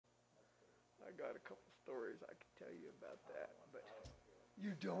got a couple stories I could tell you about that, but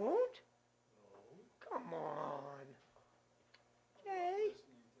you don't? Come on. Jay,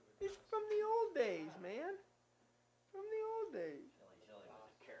 it's from the old days, man. From the old days. Shelley was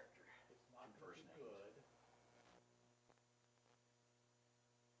a character. It's not first good.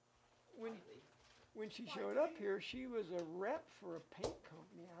 When she showed up here, she was a rep for a paint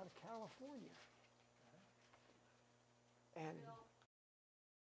company out of California. And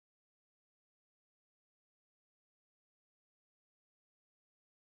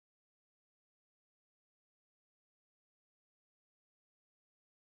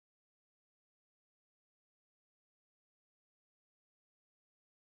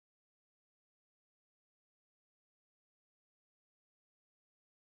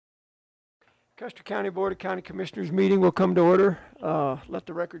Custer County Board of County Commissioners meeting will come to order. Let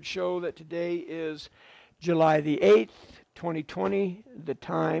the record show that today is July the 8th, 2020. The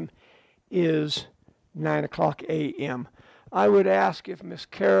time is 9 o'clock a.m. I would ask if Miss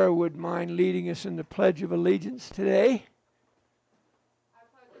Kara would mind leading us in the Pledge of Allegiance today. I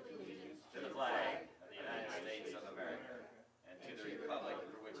pledge allegiance to the flag of the United States of America and to the republic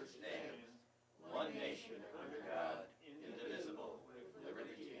for which it stands, one nation under God, indivisible, with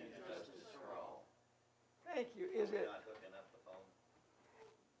liberty and justice for all. Thank you. Is it? Not hooking up the phone.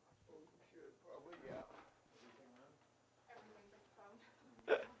 Should probably, yeah.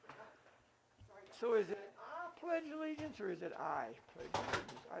 So is it I pledge allegiance or is it I pledge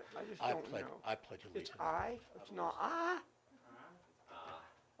allegiance? I just don't know. I pledge allegiance. It's I? It's not I?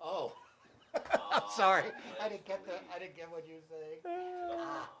 Oh. I'm sorry. I didn't get what you were saying.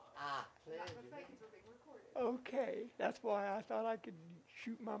 Okay. That's why I thought I could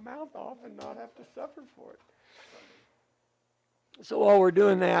shoot my mouth off and not have to suffer for it. So while we're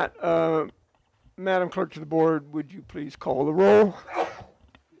doing that, Madam Clerk to the Board, would you please call the roll?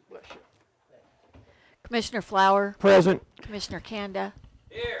 Bless you. Commissioner Flower. Present. Commissioner Kanda.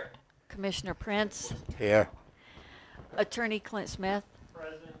 Here. Commissioner Prince. Here. Attorney Clint Smith.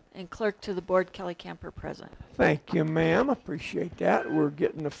 Present. And Clerk to the Board Kelly Camper present. Thank you, ma'am. Appreciate that. We're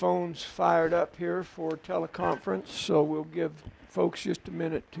getting the phones fired up here for teleconference, so we'll give folks just a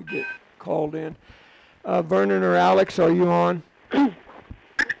minute to get called in. Vernon or Alex, are you on?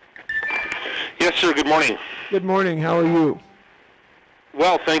 Yes, sir. Good morning. Good morning. How are you?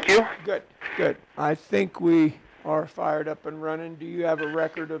 Well, thank you. Good, good. I think we are fired up and running. Do you have a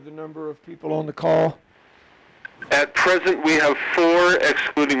record of the number of people on the call? At present, we have 4,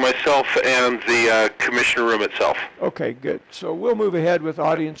 excluding myself and the commissioner room itself. Okay, good. So we'll move ahead with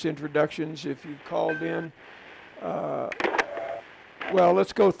audience introductions. If you called in, well,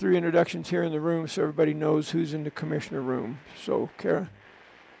 let's go through introductions here in the room so everybody knows who's in the commissioner room. So, Kara.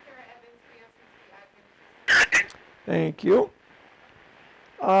 Thank you.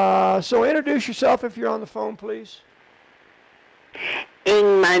 So introduce yourself if you're on the phone, please.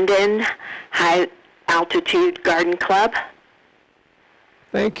 In London, High Altitude Garden Club.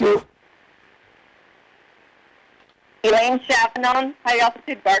 Thank you. Elaine Chapman, High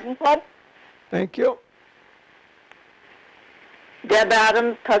Altitude Garden Club. Thank you. Deb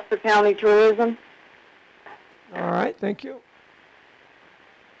Adams, Custer County Tourism. All right, thank you.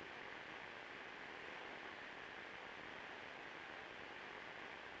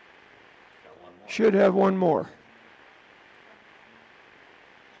 Should have one more.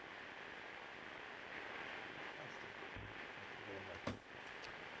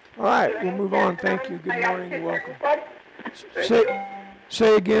 All right, we'll move on. Thank you. Good morning. You're welcome.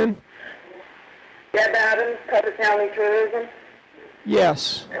 Say again. Deb Adams, Custer County Tourism.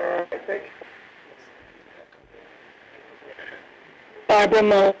 Yes. Barbara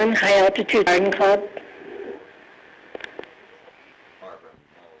Mullen, High Altitude Garden Club.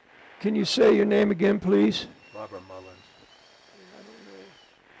 Can you say your name again, please? Barbara Mullins.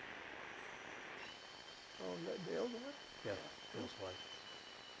 Oh, is that Dale's one? Yeah, Bill's wife.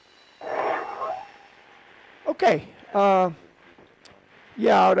 Okay.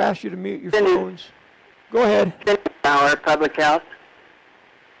 Yeah, I would ask you to mute your phones. Go ahead. Our Public Health.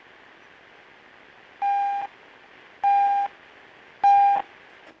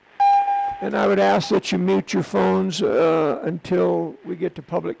 And I would ask that you mute your phones until we get to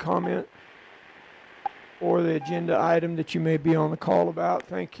public comment or the agenda item that you may be on the call about.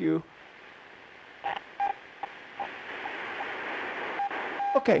 Thank you.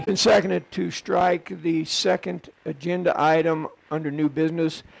 Okay, been seconded to strike the second agenda item under new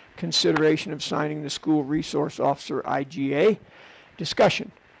business, consideration of signing the school resource officer IGA.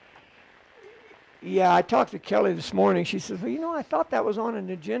 Discussion. Yeah, I talked to Kelly this morning. She says, well, you know, I thought that was on an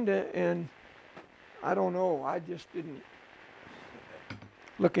agenda, and I don't know. I just didn't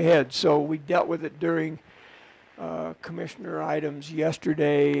look ahead. So we dealt with it during commissioner items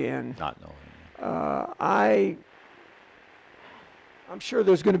yesterday, and Not knowing. I'm sure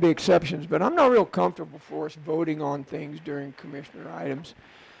there's going to be exceptions, but I'm not real comfortable for us voting on things during commissioner items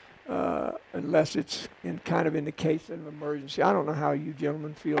unless it's in the case of an emergency. I don't know how you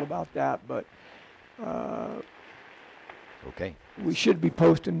gentlemen feel about that, but Okay. we should be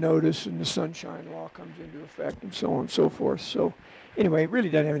posting notice, and the sunshine law comes into effect, and so on and so forth. So anyway, it really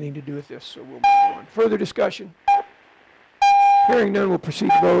doesn't have anything to do with this, so we'll move on. Further discussion? Hearing none, we'll proceed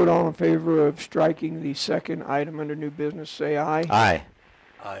to vote. All in favor of striking the second item under new business, say aye. Aye.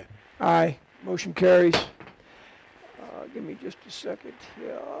 Aye. Aye. Motion carries. Give me just a second.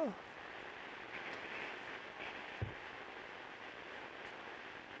 Yeah.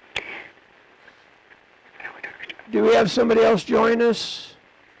 Do we have somebody else join us?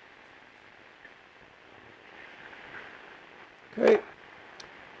 Okay.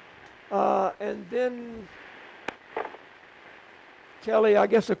 And then, Kelly, I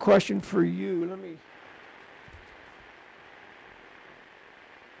guess a question for you.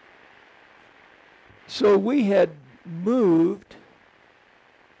 So we had moved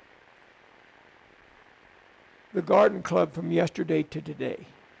the garden club from yesterday to today.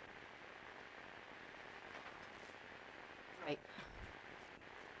 Right.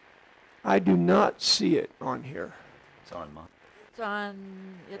 I do not see it on here. It's on mine.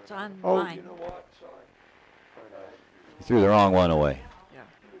 It's on Oh, mine. you know what? Sorry. You threw the wrong one away. Yeah.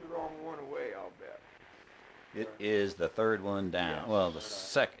 Threw the wrong one away, I'll bet. It is the third one down. Well, the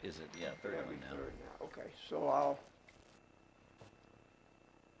third one down. Third now. Okay, so I'll.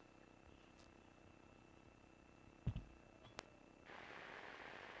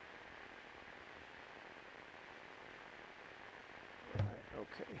 Right,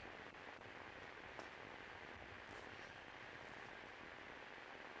 okay.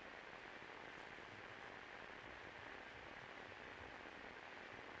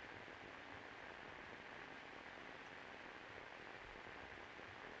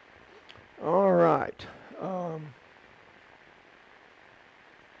 All right.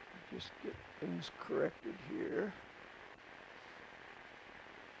 Just get things corrected here.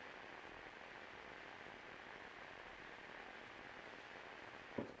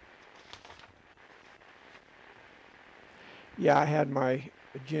 Yeah, I had my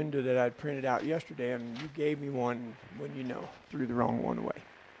agenda that I'd printed out yesterday, and you gave me one when threw the wrong one away.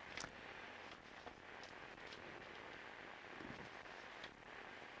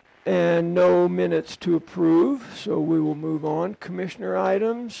 And no minutes to approve, so we will move on. Commissioner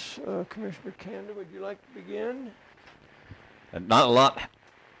items. Commissioner Kanda, would you like to begin? Not a lot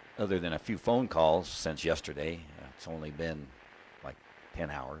other than a few phone calls since yesterday. It's only been like 10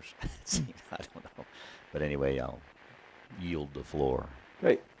 hours. It seems. I don't know. But anyway, I'll yield the floor.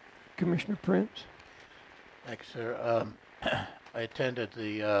 Great. Commissioner Prince? Thanks, sir. I attended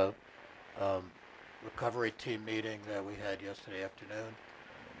the recovery team meeting that we had yesterday afternoon.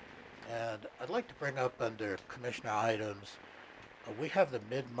 And I'd like to bring up under commissioner items, we have the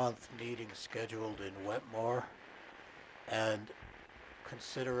mid-month meeting scheduled in Wetmore. And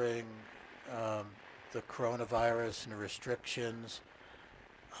considering the coronavirus and the restrictions,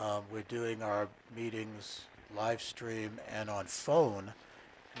 we're doing our meetings live stream and on phone.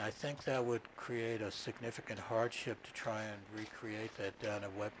 And I think that would create a significant hardship to try and recreate that down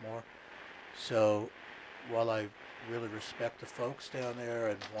at Wetmore. So while I really respect the folks down there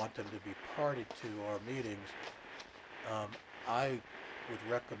and want them to be party to our meetings, I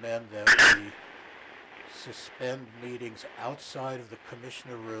would recommend that we suspend meetings outside of the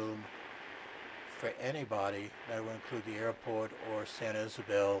commissioner room for anybody, that will include the airport or San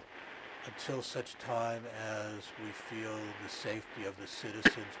Isabel, until such time as we feel the safety of the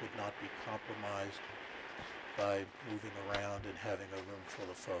citizens would not be compromised by moving around and having a room full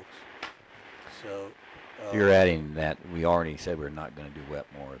of folks. So You're adding that we already said we're not going to do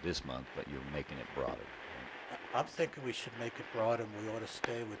Wetmore this month, but you're making it broader. I'm thinking we should make it broad, and we ought to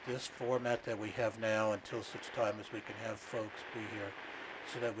stay with this format that we have now until such time as we can have folks be here,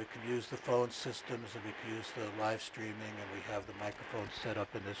 so that we can use the phone systems and we can use the live streaming, and we have the microphones set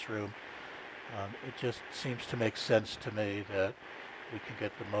up in this room. It just seems to make sense to me that we can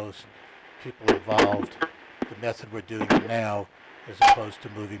get the most people involved, the method we're doing it now, as opposed to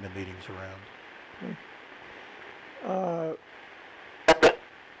moving the meetings around.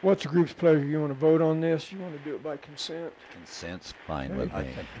 What's the group's pleasure? You want to vote on this? You want to do it by consent? Consent's fine Okay. with I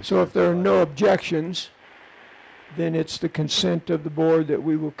me. think So if there are no objections, then it's the consent of the board that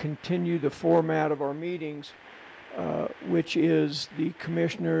we will continue the format of our meetings, which is the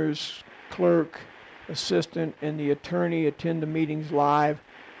commissioners, clerk, assistant, and the attorney attend the meetings live,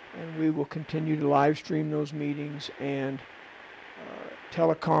 and we will continue to live stream those meetings and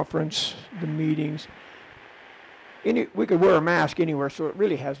teleconference the meetings. We could wear a mask anywhere, so it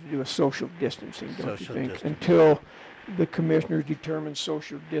really has to do with social distancing, don't you think? Until the commissioners determine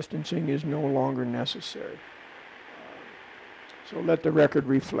social distancing is no longer necessary. So let the record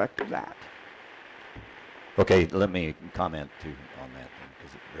reflect that. Okay, let me comment too on that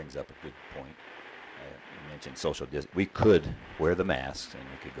because it brings up a good point. You mentioned social distance. We could wear the masks and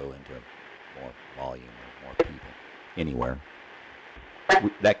we could go into more volume or more people anywhere.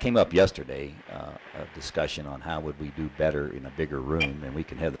 That came up yesterday, a discussion on how would we do better in a bigger room, and we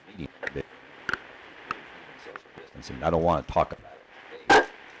can have the meeting bigger. Social distancing. I don't want to talk about it today,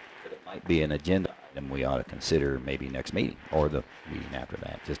 but it might be an agenda item we ought to consider maybe next meeting or the meeting after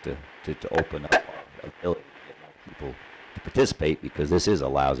that, just to open up our ability to get more people to participate, because this is a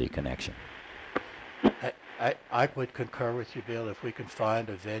lousy connection. I would concur with you, Bill, if we can find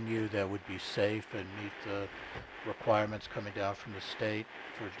a venue that would be safe and meet the requirements coming down from the state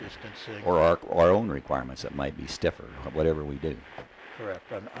for distancing. Or our own requirements that might be stiffer, whatever we do.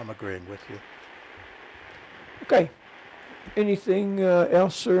 Correct. I'm agreeing with you. Okay. Anything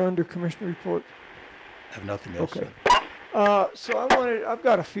else, sir, under Commissioner report? I have nothing else. Okay. So I've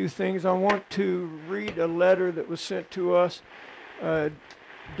got a few things. I want to read a letter that was sent to us,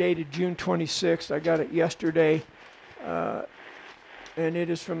 dated June 26th. I got it yesterday, and it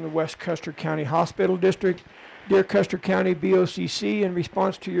is from the West Custer County Hospital District. Dear Custer County BOCC, in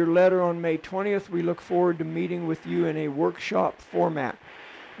response to your letter on May 20th, we look forward to meeting with you in a workshop format.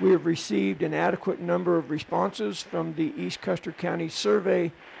 We have received an adequate number of responses from the East Custer County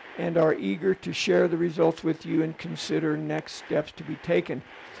survey and are eager to share the results with you and consider next steps to be taken.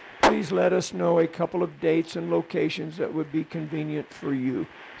 Please let us know a couple of dates and locations that would be convenient for you.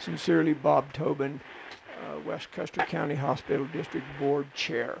 Sincerely, Bob Tobin, West Custer County Hospital District Board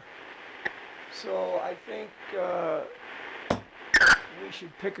Chair. So I think we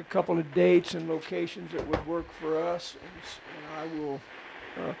should pick a couple of dates and locations that would work for us, and I will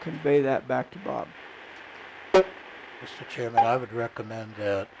convey that back to Bob. Mr. Chairman, I would recommend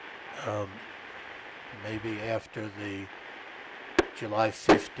that maybe after the July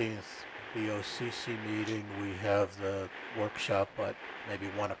 15th BOCC meeting, we have the workshop at maybe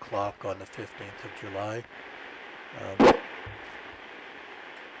 1 o'clock on the 15th of July. Okay.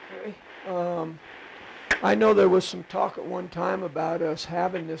 I know there was some talk at one time about us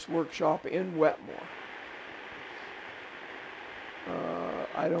having this workshop in Wetmore.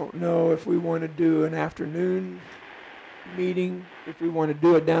 I don't know if we want to do an afternoon meeting, if we want to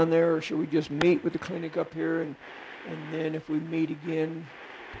do it down there, or should we just meet with the clinic up here and then if we meet again,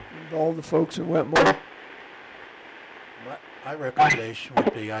 involve the folks in Wetmore? My recommendation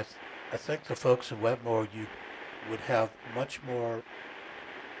would be, I think the folks in Wetmore, you would have much more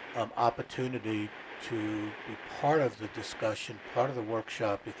opportunity to be part of the discussion, part of the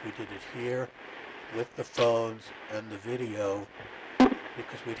workshop if we did it here with the phones and the video,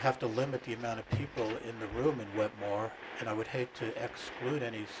 because we'd have to limit the amount of people in the room in Wetmore, and I would hate to exclude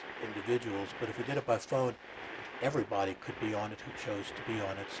any individuals, but if we did it by phone, everybody could be on it who chose to be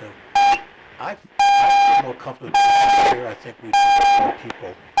on it. So I feel more comfortable here. I think we'd get more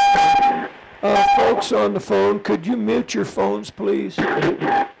people. Folks on the phone, could you mute your phones, please?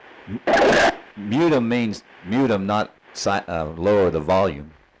 Mute them means mute them, not lower the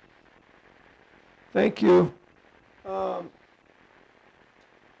volume. Thank you.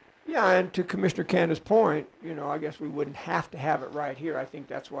 Yeah, and to Commissioner Canda's point, I guess we wouldn't have to have it right here. I think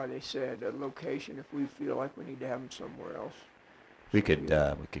that's why they said a location if we feel like we need to have them somewhere else. We could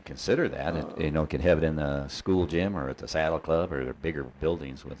consider that. Could have it in the school gym or at the Saddle Club or the bigger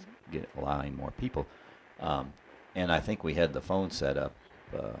buildings with allowing more people. And I think we had the phone set up.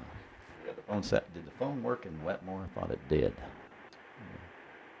 Did the phone work in Wetmore? I thought it did.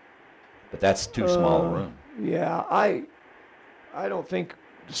 But that's too small a room. Yeah, I don't think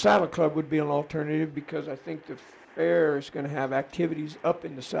the Saddle Club would be an alternative, because I think the fair is going to have activities up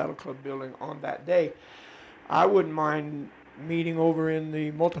in the Saddle Club building on that day. I wouldn't mind meeting over in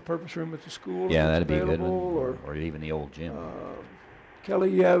the multipurpose room at the school. Yeah, that'd be a good one. Or even the old gym.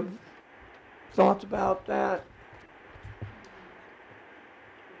 Kelly, you have thoughts about that?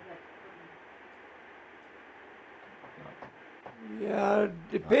 Yeah,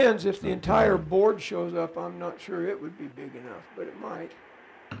 it depends. If the entire board shows up, I'm not sure it would be big enough, but it might.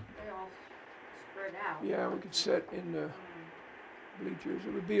 They all spread out. Yeah, we could sit in the bleachers.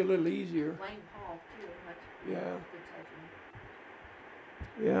 It would be a little easier. Lane Hall too. Yeah.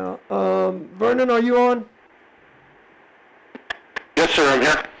 That's Yeah. Vernon, are you on? Yes, sir, I'm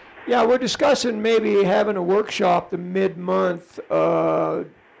here. Yeah, we're discussing maybe having a workshop the mid-month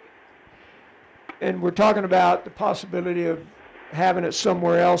and we're talking about the possibility of having it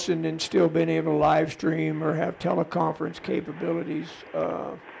somewhere else and then still being able to live stream or have teleconference capabilities.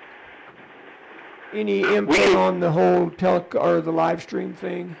 Any input on the whole or the live stream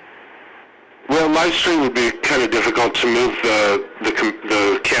thing? Well, live stream would be kind of difficult to move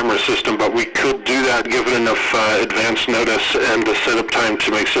the camera system, but we could do that given enough advance notice and the setup time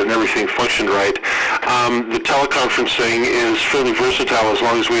to make certain everything functioned right. The teleconferencing is fairly versatile as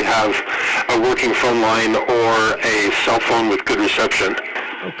long as we have a working phone line or a cell phone with good reception.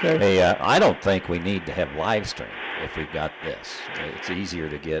 Okay. Hey, I don't think we need to have live stream if we've got this. It's easier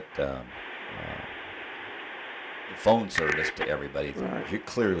to get phone service to everybody. Right. You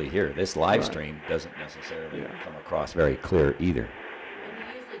clearly hear this live Right. stream doesn't necessarily Yeah. come across very clear either. And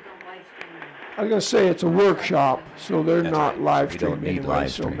you usually don't live stream them. I was going to say it's a workshop, so they're That's not right. live We don't streamed need anyway,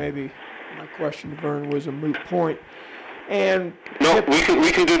 live so stream. maybe my question to Vern was a moot point. And No, we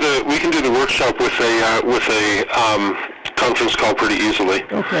can do the workshop with a conference call pretty easily.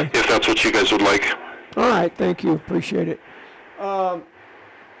 okay. If that's what you guys would like. All right, thank you, appreciate it.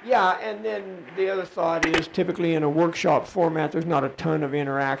 Yeah, and then the other thought is typically in a workshop format, there's not a ton of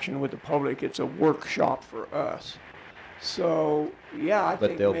interaction with the public. It's a workshop for us. So, yeah, I But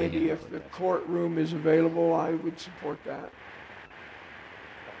think they'll be maybe in if the with that. courtroom is available, I would support that.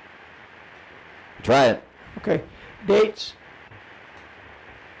 Try it. Okay, dates?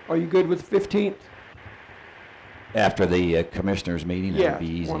 Are you good with the 15th? After the commissioners meeting, Yeah, it'll be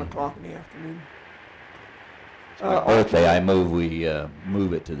easy. 1 o'clock in the afternoon. My birthday, I move we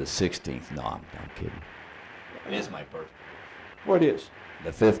move it to the 16th. No, I'm kidding. It is my birthday. What is?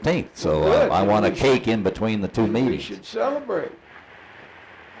 The 15th, so Well, good. I want a We should- cake in between the two We meetings. should celebrate.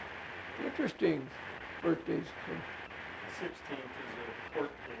 Interesting birthdays. 16th is a court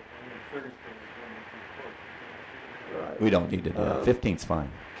date, and then Thursday is when we do court. Right. We don't need to do it. 15th's fine.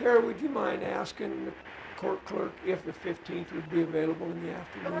 Kara, would you mind asking the court clerk if the 15th would be available in the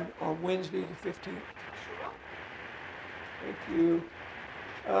afternoon on Wednesday, the 15th? Thank you.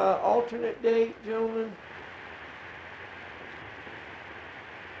 Alternate date, gentlemen?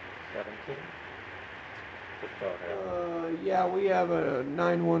 17th? Yeah, we have a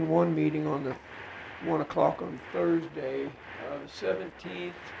 911 meeting on the 1 o'clock on Thursday, the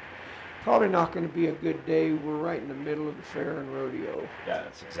 17th. Probably not going to be a good day. We're right in the middle of the fair and rodeo. Yeah,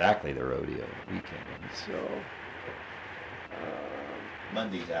 that's exactly the rodeo weekend. So,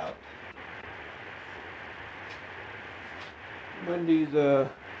 Monday's out. Monday the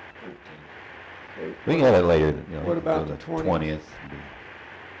 13th. We can have it later. What about the the 20th? 20th?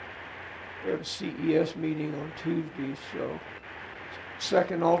 We have a CES meeting on Tuesday, so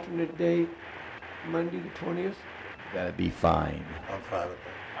second alternate date, Monday the 20th. That'd be fine. I'm fine with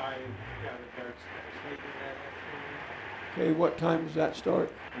that. I've got a dark skies meeting that Okay, what time does that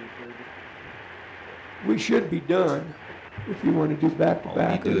start? afternoon, 3:30. We should be done if you want to do back to All we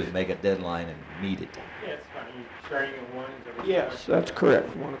back. need to do is make a deadline and meet it. Yeah, it's fine. You starting at 1? Is that what you Yes, said? that's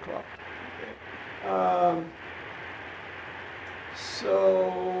correct, 1 o'clock. Okay.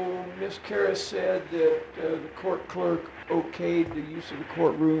 So, Ms. Kara said that the court clerk okayed the use of the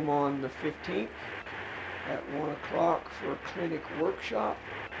courtroom on the 15th at 1 o'clock for a clinic workshop.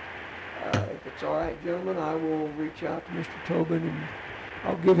 If it's all right, gentlemen, I will reach out to Mr. Tobin and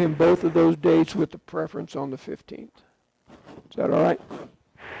I'll give him both of those dates with the preference on the 15th. Is that all right?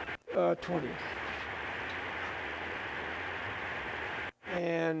 20th.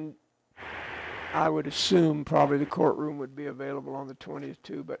 And I would assume probably the courtroom would be available on the 20th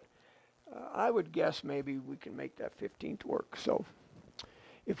too, but I would guess maybe we can make that 15th work. So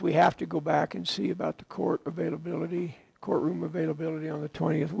if we have to go back and see about the courtroom availability on the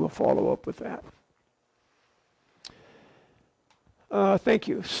 20th, we'll follow up with that. Thank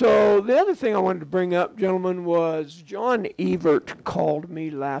you. So the other thing I wanted to bring up, gentlemen, was John Evert called me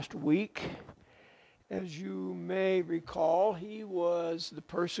last week. As you may recall, he was the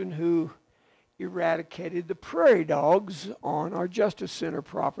person who eradicated the prairie dogs on our Justice Center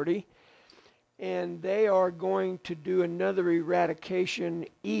property. And they are going to do another eradication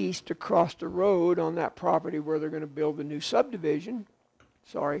east across the road on that property where they're going to build the new subdivision.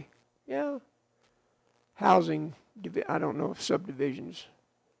 Housing, I don't know if subdivision's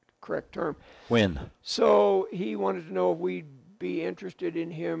the correct term. When? So he wanted to know if we'd be interested in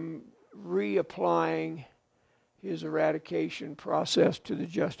him reapplying his eradication process to the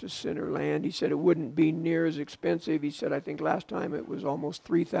Justice Center land. He said it wouldn't be near as expensive. He said, I think last time it was almost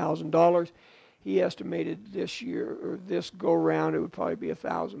 $3,000. He estimated this year, or this go round, it would probably be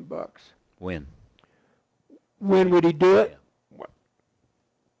 $1,000. When? When would he do it?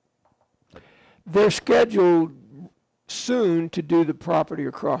 They're scheduled soon to do the property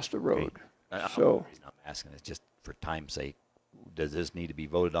across the road. So- The reason I'm asking is just for time's sake. Does this need to be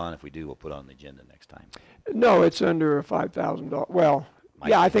voted on? If we do, we'll put it on the agenda next time. No, it's under a $5,000. Well, Might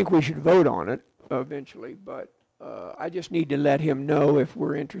yeah, I be. think we should vote on it eventually, but I just need to let him know if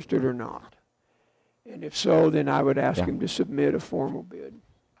we're interested or not. And if so, then I would ask Yeah. him to submit a formal bid.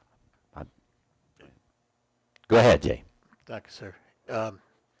 Go ahead, Jay. Thank you, sir.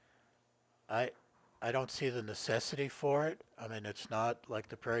 I don't see the necessity for it. I mean, it's not like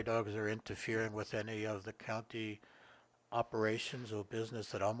the Prairie Dogs are interfering with any of the county operations or business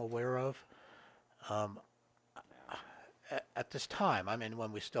that I'm aware of. At this time, I mean,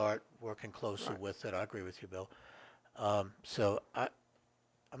 when we start working closer with it, I agree with you, Bill. So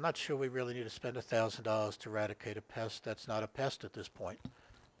I'm not sure we really need to spend $1,000 to eradicate a pest that's not a pest at this point.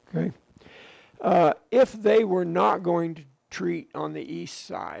 Okay. If they were not going to treat on the east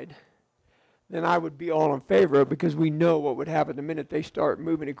side, then I would be all in favor of it because we know what would happen the minute they start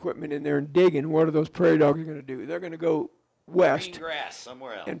moving equipment in there and digging. What are those prairie dogs going to do? They're going to go west Green grass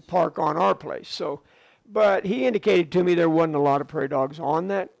somewhere else. and park on our place. So, but he indicated to me there wasn't a lot of prairie dogs on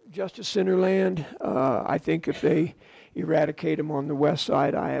that Justice Center land. I think if they eradicate them on the west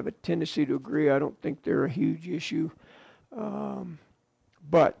side, I have a tendency to agree. I don't think they're a huge issue.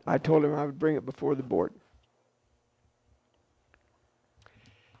 But I told him I would bring it before the board.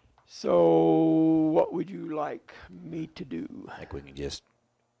 So what would you like me to do? I think we can just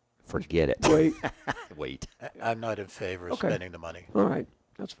forget it. Wait. Wait. I'm not in favor of Okay. spending the money. All right,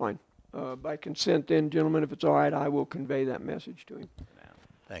 that's fine. By consent then, gentlemen, if it's all right, I will convey that message to him.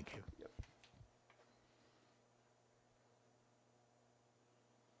 Thank you.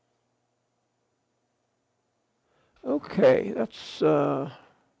 Okay, that's all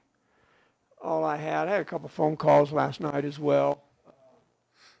I had. I had a couple phone calls last night as well. I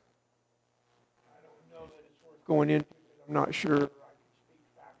don't know that it's worth going into. I'm not sure I can speak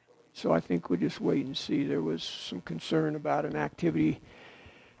factually. So I think we'll just wait and see. There was some concern about an activity.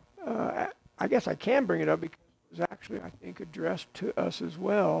 I guess I can bring it up because it was actually, I think, addressed to us as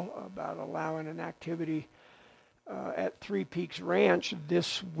well about allowing an activity at Three Peaks Ranch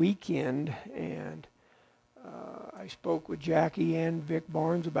this weekend. And I spoke with Jackie and Vic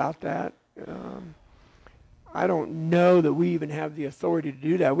Barnes about that. I don't know that we even have the authority to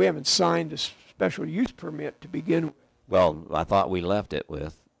do that. We haven't signed the special use permit to begin with. Well, I thought we left it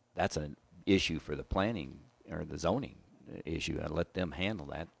with, that's an issue for the planning or the zoning issue. I let them handle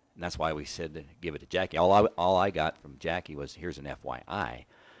that. And that's why we said to give it to Jackie. All I got from Jackie was, here's an FYI.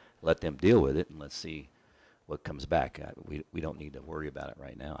 Let them deal with it and let's see what comes back. We don't need to worry about it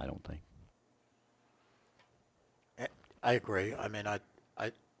right now, I don't think. I agree. I mean, I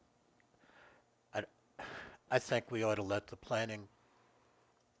think we ought to let the planning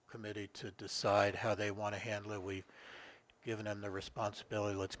committee to decide how they want to handle it. We've given them the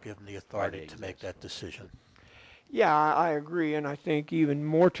responsibility. Let's give them the authority to make that decision. Yeah, I agree, and I think even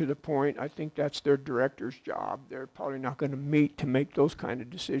more to the point, I think that's their director's job. They're probably not going to meet to make those kind of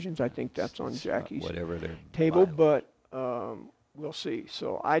decisions. I think that's on Jackie's Whatever their table, bylaw. but we'll see.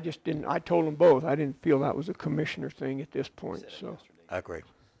 So I just didn't, I told them both, I didn't feel that was a commissioner thing at this point, so. I agree.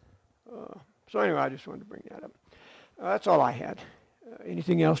 So anyway, I just wanted to bring that up. That's all I had.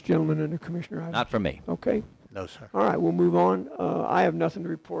 Anything else, gentlemen, under Commissioner items? Not for me. Okay. No, sir. All right, we'll move on. I have nothing to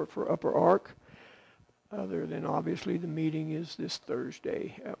report for Upper Ark, other than obviously the meeting is this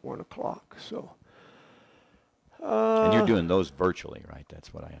Thursday at 1 o'clock, so. And you're doing those virtually, right?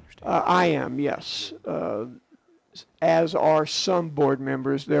 That's what I understand. I am, yes. As are some board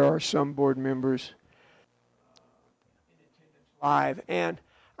members. There are some board members live. And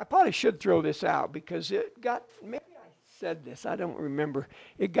I probably should throw this out because it got, maybe I said this, I don't remember.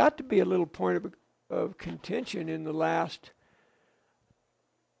 It got to be a little point of contention in the last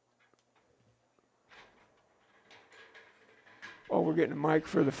oh, we're getting a mic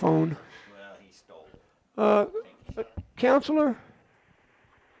for the phone. Well, he stole. Counselor?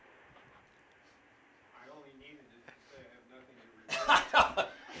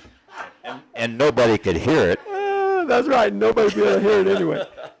 And nobody could hear it. That's right. Nobody's going to hear it anyway.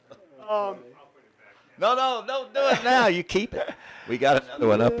 No, don't do it now. You keep it. We got another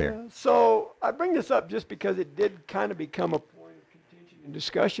one up here. So I bring this up just because it did kind of become a point of contention and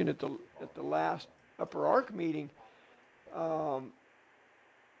discussion at the last Upper Ark meeting.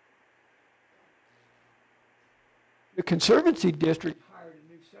 The Conservancy District hired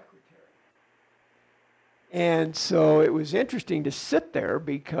a new secretary. And so it was interesting to sit there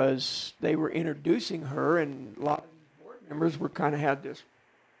because they were introducing her and a lot of board members were kind of had this,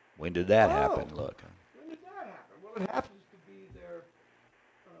 When did that happen? Look. when did that happen? Well, it happens to be their,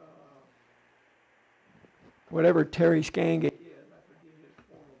 whatever Terry Skanga is, I forget his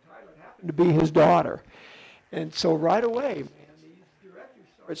formal title, it happens happened to be his daughter. And so right away, man, these directors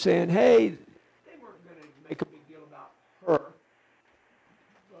start saying, hey, they weren't going to make a big deal about her.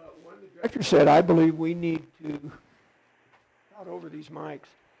 But one of the directors said, I believe we need to, not over these mics,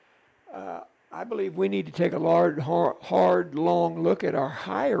 I believe we need to take a hard, long look at our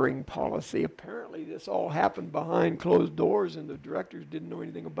hiring policy. Apparently, this all happened behind closed doors, and the directors didn't know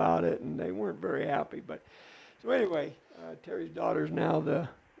anything about it, and they weren't very happy. But so anyway, Terry's daughter is now the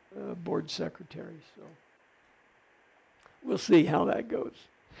board secretary. So we'll see how that goes.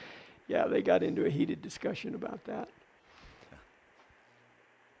 Yeah, they got into a heated discussion about that.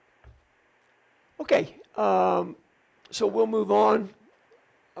 Okay, so we'll move on.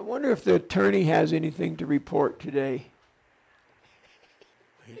 I wonder if the attorney has anything to report today.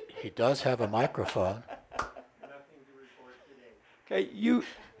 He does have a microphone. Nothing to report today. Okay,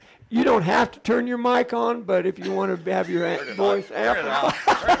 you don't have to turn your mic on, but if you want to have your voice amplified.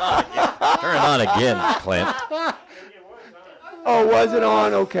 Turn it on again, Clint. Oh, was it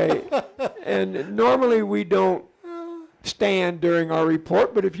on? Okay. And normally we don't stand during our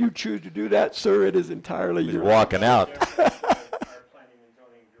report, but if you choose to do that, sir, it is entirely He's your. walking out.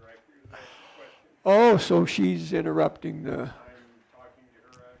 Oh, so she's interrupting the. I'm talking to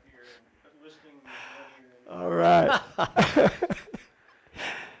her out here and listening to All right.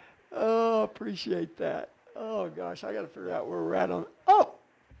 Oh, appreciate that. Oh gosh, I got to figure out where we're at on. Oh,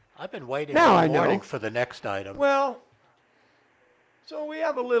 I've been waiting Now all I know. morning for the next item. well. So we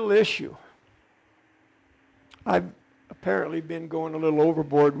have a little issue. I've apparently been going a little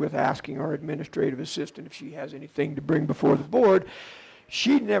overboard with asking our administrative assistant if she has anything to bring before the board.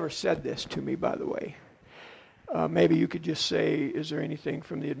 She never said this to me, by the way. Maybe you could just say, is there anything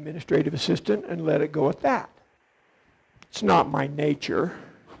from the administrative assistant, and let it go at that. It's not my nature.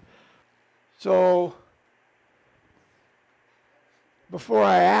 So before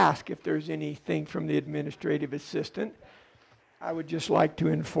I ask if there's anything from the administrative assistant, I would just like to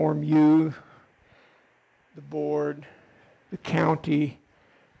inform you, the board, the county,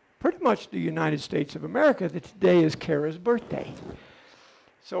 pretty much the United States of America, that today is Kara's birthday.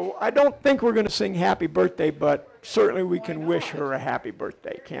 So I don't think we're going to sing happy birthday, but certainly we can wish her a happy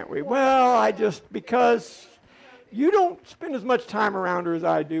birthday, can't we? Well, because you don't spend as much time around her as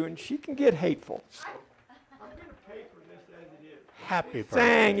I do, and she can get hateful. So I'm going to pay for this as it is. Happy birthday.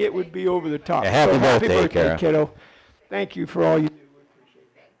 Saying it would be over the top. Yeah, happy So happy birthday, birthday, Kara. kiddo. Thank you for all you do. We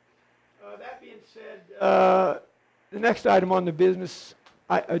appreciate that. That being said, the next item on the business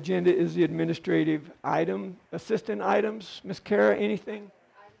agenda is the administrative assistant items. Ms. Kara, anything?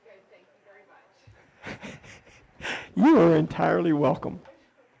 I'm good, thank you very much. You are entirely welcome.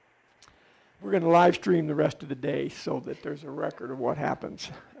 We're going to live stream the rest of the day so that there's a record of what happens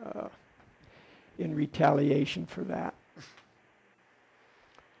in retaliation for that.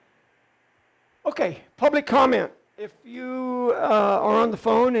 Okay, public comment. If you are on the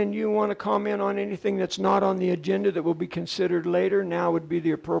phone and you want to comment on anything that's not on the agenda that will be considered later, now would be the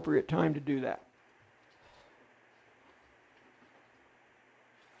appropriate time to do that.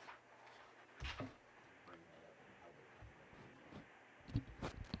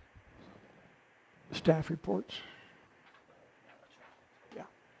 Staff reports. Yeah.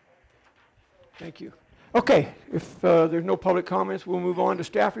 Thank you. Okay, if there's no public comments, we'll move on to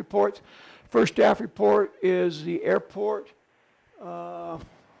staff reports. First staff report is the airport,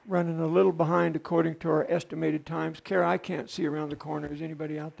 running a little behind according to our estimated times. Kara, I can't see around the corner. Is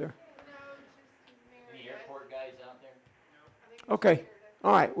anybody out there? Any airport guys out there? Okay.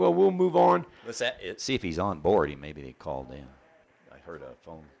 All right. Well, we'll move on. Let's see if he's on board. Maybe they called in. I heard a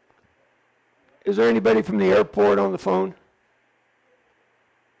phone. Is there anybody from the airport on the phone?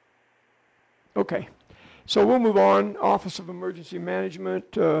 Okay. So we'll move on. Office of Emergency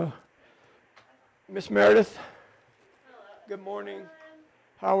Management. Miss Meredith. Hello. Good morning.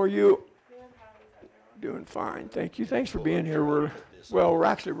 How are you? Good, how are you? Doing fine. Thank you. Thanks for being here. We're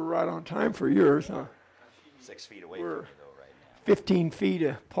right on time for yours, huh? 6 feet away We're from you, though, right now. 15 feet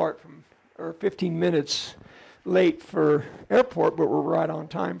apart from, or 15 minutes late for airport, but we're right on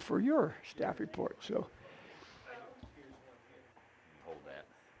time for your staff report. So, Hold that.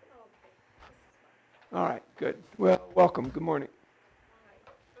 all right, good. Well, welcome. Good morning. Hi.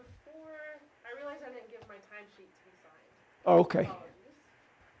 Before, I realized I didn't give my timesheet to be signed. Oh, okay. Apologies.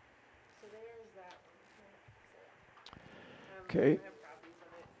 So there's that one. Okay. I have copies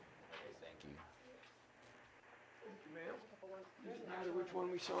of it. Thank you. Doesn't matter which one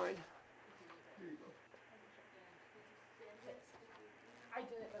we sign. I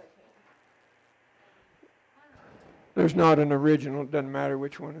did it, but I can't. There's not an original. It doesn't matter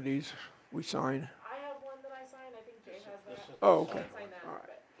which one of these we sign. I have one that I signed. I think Jay has that. Oh, okay. I can't sign that, All right.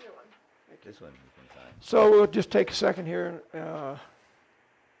 but either one. This one you can sign. So we'll just take a second here. May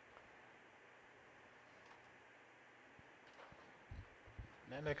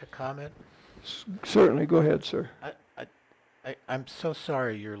I make a comment? Certainly, go ahead, sir. I'm so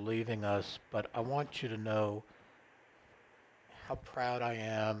sorry you're leaving us, but I want you to know how proud I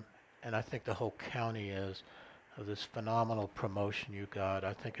am, and I think the whole county is, of this phenomenal promotion you got.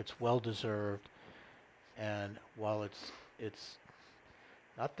 I think it's well deserved, and while it's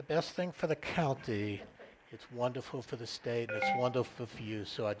not the best thing for the county, it's wonderful for the state, and it's wonderful for you,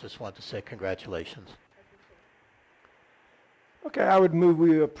 so I just want to say congratulations. Okay, I would move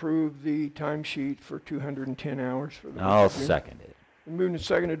we approve the timesheet for 210 hours for the month I'll of June. second it. Moved and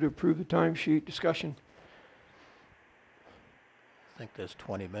seconded to approve the timesheet. Discussion. I think there's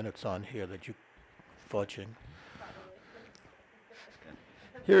 20 minutes on here that you fudging.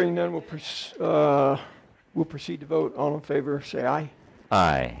 Hearing none, we'll proceed to vote. All in favor, say aye.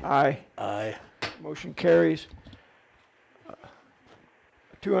 Aye. Aye. Aye. Motion carries.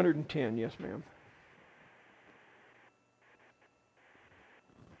 210, yes, ma'am.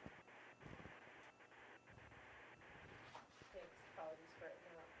 Thanks, apologies for it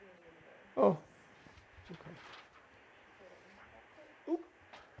not being in the. Oh, it's okay. Oop.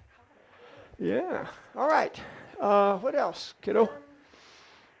 Yeah, all right. What else, kiddo?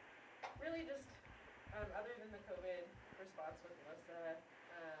 Really just, other than the COVID response with Melissa,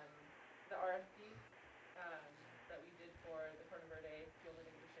 the RFP, that we did for the Corona Verde Fuel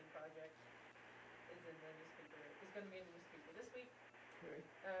Mitigation Project is in the newspaper, is gonna be in the newspaper this week.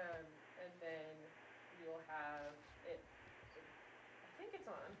 And then we will have it, I think it's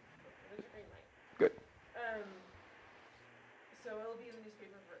on, there's a green light. Good. So it'll be in the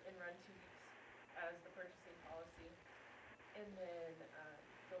newspaper and run 2 weeks as the purchasing policy. And then,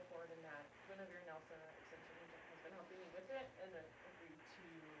 go forward in that. Winnegar Nelson, our extension agent, has been helping me with it and agreed to,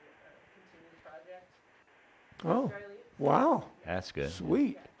 continue the project. Oh, Riley. wow. That's good.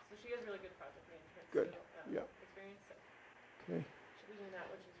 Sweet. Yeah, so she has really good project management. Good. Yeah. Experience, so Okay. she'll be doing that,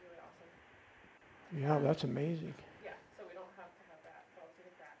 which is really awesome. Yeah, that's amazing. Yeah, so we don't have to have that fall through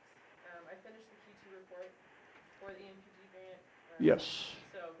the cracks. I finished the Q2 report for the MPG grant. Yes.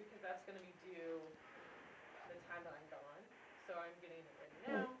 So, because that's gonna be due the time that I'm gone, so I'm getting it ready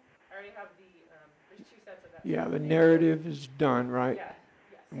now. I already have the, there's 2 sets of that. Yeah, the narrative is done, right? Yeah,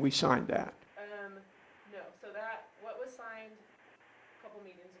 yes. And we signed that. No, so that, what was signed a couple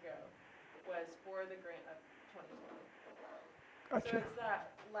meetings ago was for the grant of 2020. So Gotcha. it's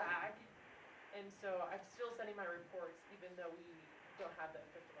that lag, and so I'm still sending my reports even though we don't have the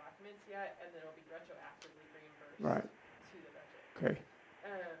official documents yet, and then it'll be retroactively reimbursed Right. to the budget. Okay.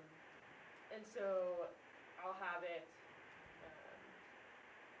 And so I'll have it,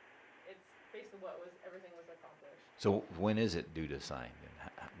 it's basically everything was accomplished. So when is it due to sign?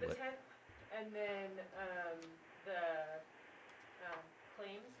 then? The What- 10th, and then, the,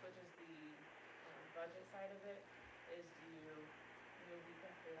 claims, which is the, budget side of it, is due the week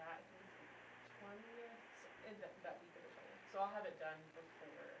after that, I think it's the 20th, that week of the 20th. So I'll have it done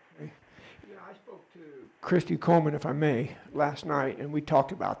before. Yeah, I spoke to Christy Coleman, if I may, last night, and we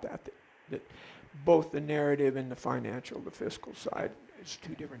talked about that both the narrative and the financial, the fiscal side, is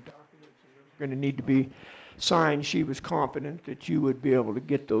 2 different documents, and those are going to need to be signed. She was confident that you would be able to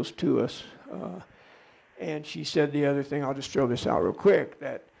get those to us. And she said the other thing, I'll just throw this out real quick,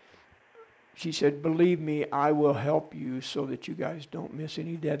 that she said, believe me, I will help you so that you guys don't miss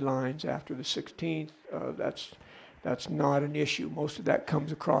any deadlines after the 16th. That's not an issue. Most of that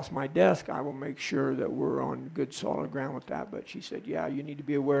comes across my desk. I will make sure that we're on good solid ground with that. But she said, yeah, you need to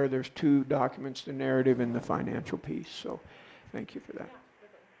be aware there's 2 documents, the narrative and the financial piece. So thank you for that. Yeah,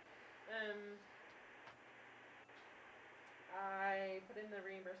 definitely. I put in the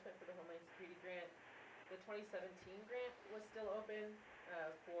reimbursement for the Homeland Security grant. The 2017 grant was still open,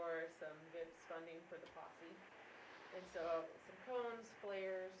 for some VIPS funding for the posse. And so some cones,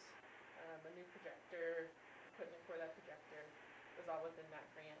 flares, a new projector, equipment for that projector was all within that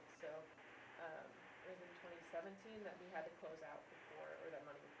grant. So, it was in 2017 that we had to close out before, or that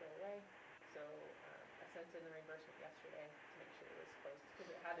money would go away. So, I sent in the reimbursement yesterday to make sure it was closed, because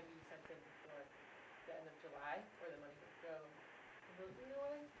it had to be sent in before the end of July, or the money would go completely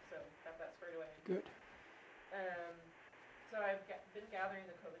away. So, got that squared away. Good. So I've been gathering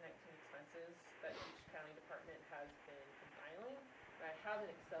the COVID-19 expenses that each county department has been compiling. And I have an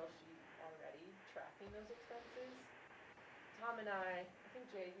Excel sheet already tracking those expenses. Tom and I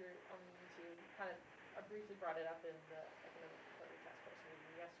think Jay, you're on the YouTube, kind of, I briefly brought it up in the Economic Recovery Task Force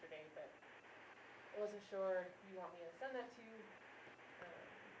meeting yesterday, but I wasn't sure you want me to send that to you,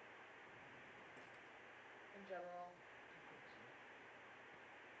 in general.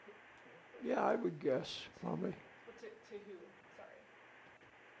 Yeah, I would guess, probably. To who? Sorry.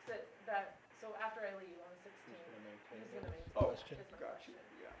 So after I leave on the 16th, who's going to maintain Oh, that is my got you,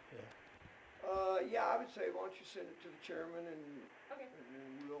 question. yeah. Yeah, I would say, why don't you send it to the chairman and Okay.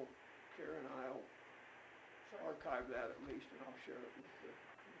 then we'll, Kara and I'll Sure. archive that at least, and I'll share it with the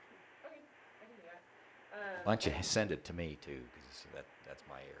commissioners. Okay, I can do that. Why don't you send it to me too, because that's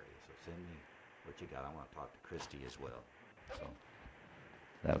my area. So send me what you got. I want to talk to Christy as well. So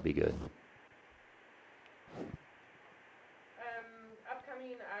that'll be good.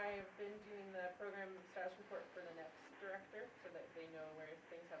 Upcoming, I've been doing the program status report for the next director so that they know where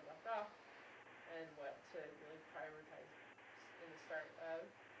things have left off and what to really prioritize in the start of.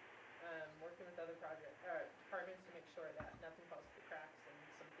 Working with other departments to make sure that nothing falls through the cracks and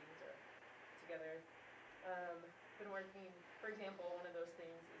some things are together. Been working, for example, one of those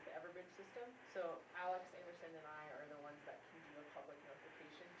things is the Everbridge system. So Alex Anderson and I are the ones that can do a public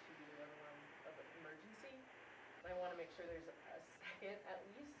notification to everyone of an emergency. And I want to make sure there's a second at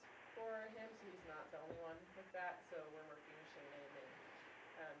least for him, so he's not the only one with that. So we're working with Shannon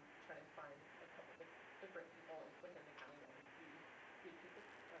and trying to find a couple of different people within the county that would be good people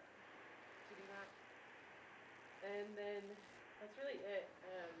to do that. And then that's really it.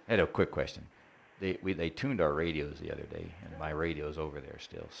 I had a quick question. They tuned our radios the other day, and my radio's over there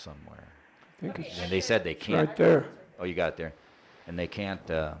still somewhere. I think it's And they said they can't. right there. Oh, you got it there, and they can't.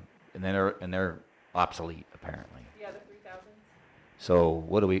 And they're obsolete apparently. Yeah, the 3000s. So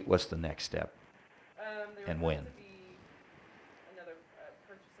what's the next step? There And would when? have to be another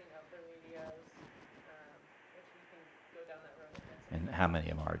purchasing of the radios, which we can go down that road. And how many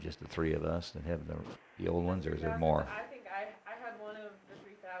of them are? Just the three of us that have the old ones, or is there 3000s, more? I think I had one of the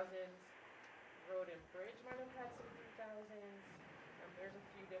 3000s. Road and Bridge might have had some 3000s. There's a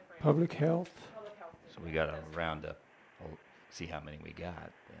few different. Public health. Public health. So we got to round up, see how many we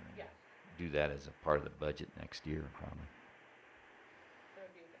got, and Yeah. do that as a part of the budget next year, probably. That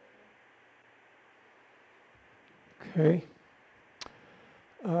would be a good idea.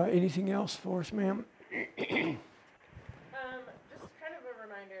 Okay. Anything else for us, ma'am? Just kind of a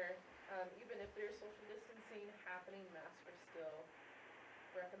reminder, even if there's social distancing happening, masks are still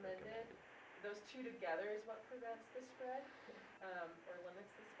recommended. Those two together is what prevents the spread, or limits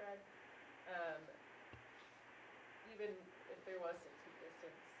the spread. Even if there was 6 feet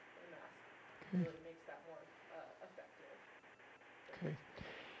distance, a mask really makes that more effective. Okay.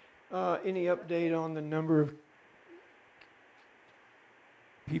 Any update on the number of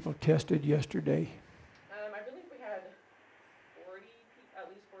people tested yesterday? I believe we had at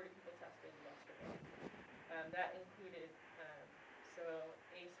least 40 people tested yesterday. That included, so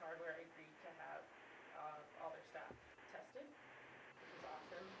Ace Hardware agreed to have all their staff tested, which was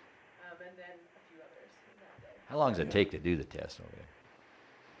awesome, and then a few others that day. How long does it take to do the test over there?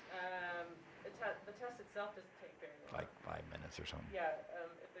 The test itself doesn't take very long. Like 5 minutes or something? Yeah,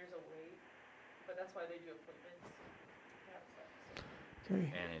 if there's a wait, but that's why they do appointments. to have tests.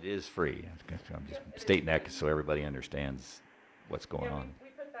 Okay. And it is free. I'm just Yep, it is stating that free. so everybody understands what's going Yeah, on. we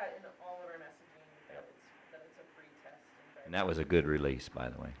put that in all of our messaging, that it's a free test. And that was a good release, by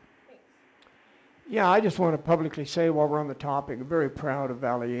the way. Thanks. Yeah, I just want to publicly say while we're on the topic, I'm very proud of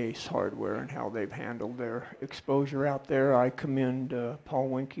Valley Ace Hardware and how they've handled their exposure out there. I commend Paul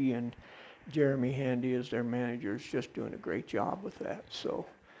Winke and Jeremy Handy as their managers, just doing a great job with that. So,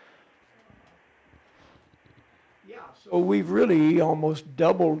 yeah, so we've really almost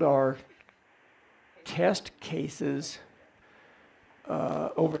doubled our test cases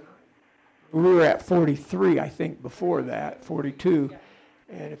over. We were at 43, I think, before that, 42.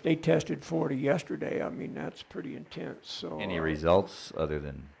 And if they tested 40 yesterday, I mean, that's pretty intense, so. Any results other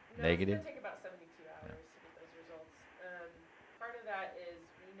than No, negative? It's going to take about 72 hours to get those results. Part of that is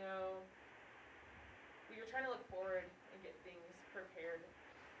we were trying to look forward and get things prepared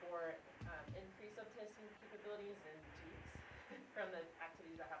for increase of testing capabilities in 2 weeks from the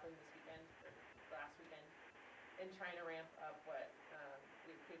activities that happened this weekend or last weekend, and trying to ramp up what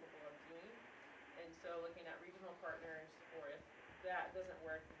we're capable of doing. And so looking at regional partners, or if that doesn't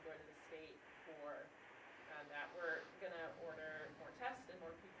work, we go to the state for that. We're going to order more tests and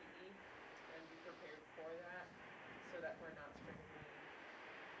more PPE and be prepared for that so that we're not scrambling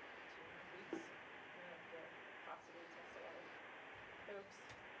 2 weeks. We have to possibly test a lot of folks.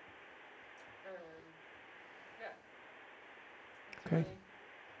 Yeah. That's Okay. really-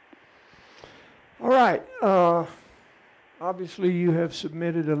 All right, obviously you have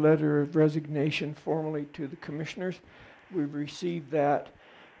submitted a letter of resignation formally to the commissioners. We've received that.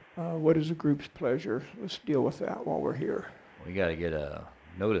 What is the group's pleasure? Let's deal with that while we're here. We got to get a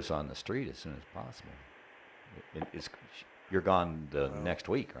notice on the street as soon as possible. You're gone the next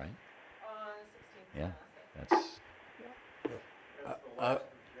week, right? Yeah, that's That's the Uh, last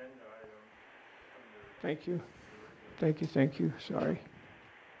agenda item under. Thank you. Thank you. Sorry.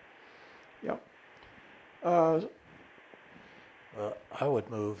 Yep. I would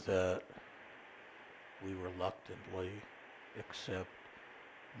move that we reluctantly accept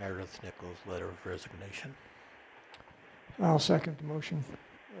Meredith Nichols' letter of resignation. I'll second the motion.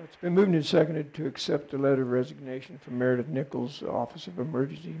 It's been moved and seconded to accept the letter of resignation from Meredith Nichols, Office of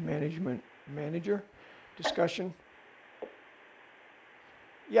Emergency Management Manager. Discussion?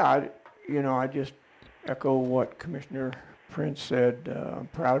 Yeah, I just echo what Commissioner Prince said. I'm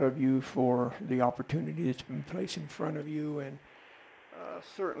proud of you for the opportunity that's been placed in front of you, and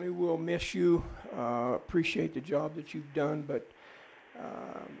certainly will miss you. Appreciate the job that you've done, but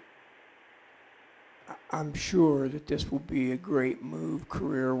I'm sure that this will be a great move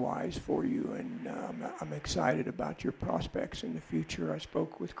career-wise for you, and I'm excited about your prospects in the future. I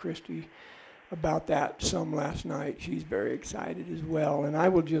spoke with Christy about that some last night. She's very excited as well, and I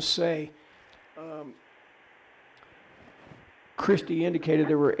will just say, Christy indicated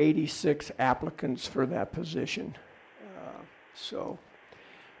there were 86 applicants for that position. So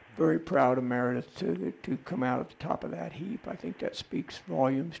very proud of Meredith to come out at the top of that heap. I think that speaks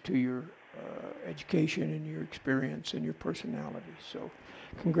volumes to your education and your experience and your personality. So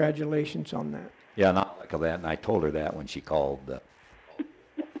congratulations on that. yeah, not like that. And I told her that when she called. So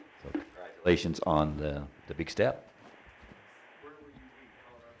congratulations on the big step. Where will you be,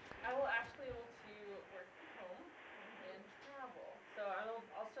 Colorado? I will actually able to work from home and travel. So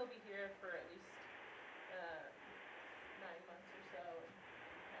I'll still be here for at least 9 months or so, and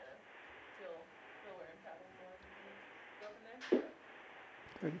kind of feel where I'm traveling more and go from there.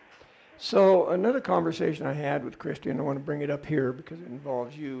 Good. So another conversation I had with Christy, and I want to bring it up here because it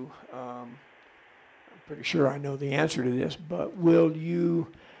involves you. I'm pretty sure I know the answer to this, but will you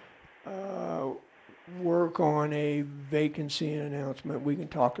work on a vacancy announcement? We can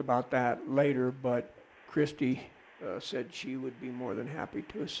talk about that later, but Christy said she would be more than happy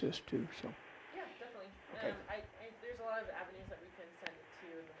to assist too. So Yeah, definitely. Okay. There's a lot of avenues that we can send it to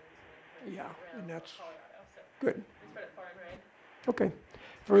the municipal Yeah, around and that's Colorado. So good. we spread it far and wide. Okay.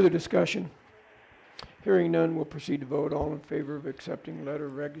 Further discussion? Hearing none, we'll proceed to vote. All in favor of accepting letter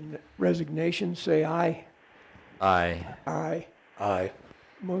of resignation, say aye. Aye. Aye. Aye.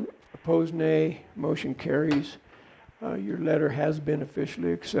 Opposed, nay. Motion carries. Your letter has been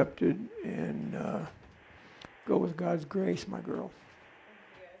officially accepted, and go with God's grace, my girl. Thank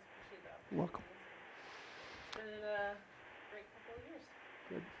you guys. Appreciate that. You're welcome. It's been a great couple of years.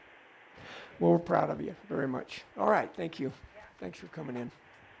 Good. Well, we're proud of you very much. All right, thank you. Yeah. Thanks for coming in.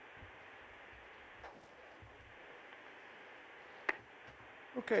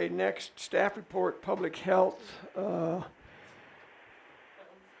 Okay, next, staff report, public health. Tom,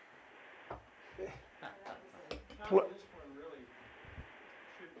 Pl- this one really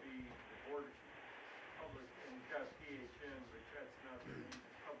should be the board of public, and you've got PHN, but that's not the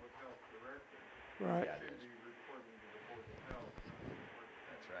public health director. Right. Yeah. Should be reporting to the board of health, not the board of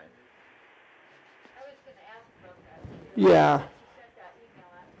health. That's right. I was gonna ask about that. Yeah. She sent that email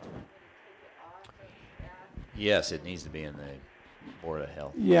out, did you take it off of staff? Yes, it needs to be in the Board of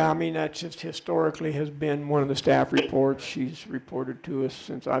Health. Yeah, I mean, that just historically has been one of the staff reports. She's reported to us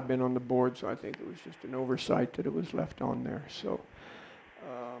since I've been on the board, so I think it was just an oversight that it was left on there. So,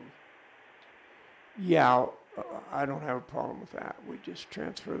 yeah, I don't have a problem with that. We just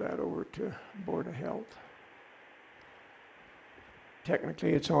transfer that over to Board of Health.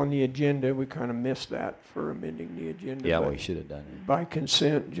 Technically, it's on the agenda. We kind of missed that for amending the agenda. Yeah, but we should have done it. by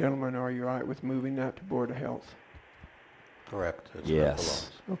consent, gentlemen, are you all right with moving that to Board of Health? Correct. That's where it Yes.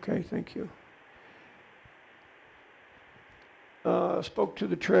 belongs. Okay, thank you. Spoke to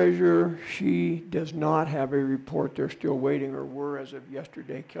the treasurer. She does not have a report. They're still waiting, or were as of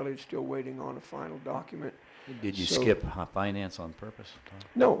yesterday. Kelly's still waiting on a final document. Did you So- skip finance on purpose, Tom?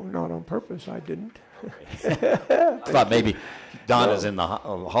 No, not on purpose. I didn't. I thought maybe Donna's No. in the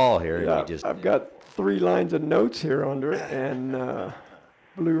hall here. And Yeah, you just I've got 3 lines of notes here under it, and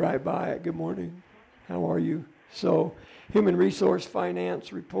blew right by it. Good morning. How are you? So, Human Resource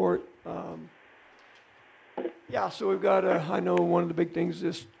Finance Report. Yeah, so we've got, I know one of the big things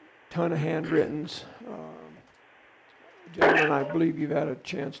is ton of handwrittens. Gentlemen, I believe you've had a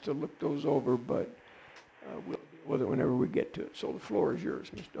chance to look those over, but we'll deal with it whenever we get to it. So the floor is yours,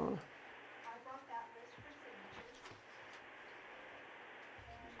 Ms. Donna. I brought that list for signatures.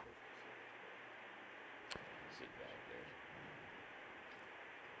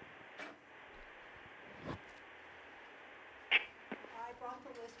 I brought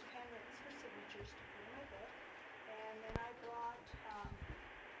the list of handwrittens for signatures to put in my book, and then I brought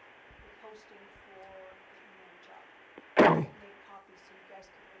the posting for so you guys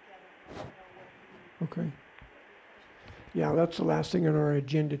can look at it and let me know what you. Okay. Yeah, that's the last thing on our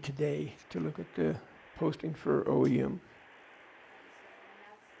agenda today, to look at the posting for OEM.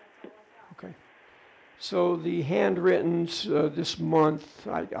 Okay. So the handwrittens this month,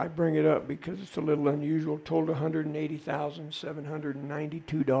 I bring it up because it's a little unusual, totaled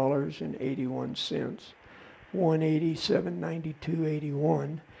 $180,792.81.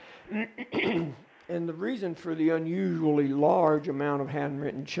 187.92.81. And the reason for the unusually large amount of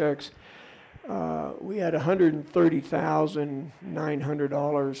handwritten checks, we had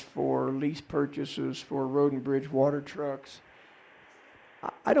 $130,900 for lease purchases for road and bridge water trucks.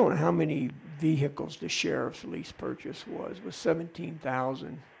 I don't know how many vehicles the sheriff's lease purchase was. It was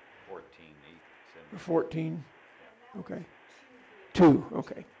 17,000. 14? Okay. 2,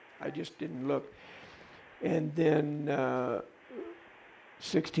 okay. I just didn't look. And then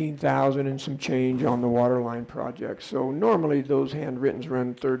 16,000 and some change on the water line project. So normally those handwrittens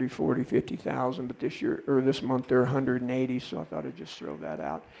run 30, 40, 50,000, but this year, or this month, they're 180, so I thought I'd just throw that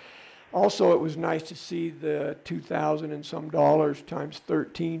out. Also, it was nice to see the $2,000 and some dollars times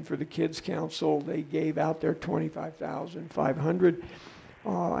 13 for the Kids Council. They gave out their $25,500.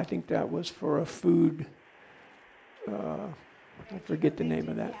 I think that was for a food, I forget the name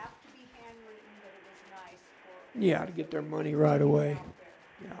of that. Yeah, to get their money right away.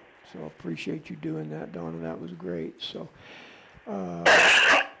 Yeah, so appreciate you doing that, Donna. That was great. So, so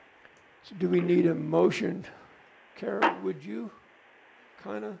do we need a motion? Kara, would you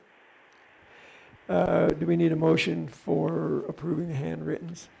kind of? Do we need a motion for approving the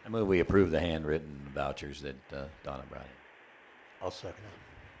handwrittens? I move we approve the handwritten vouchers that Donna brought in. I'll second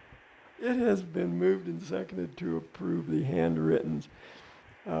it. It has been moved and seconded to approve the handwrittens.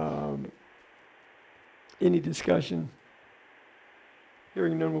 Any discussion?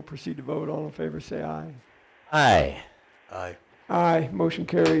 Hearing none, we'll proceed to vote. All in favor, say aye. Aye. Aye. Aye. Motion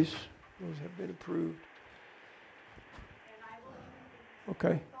carries. Those have been approved.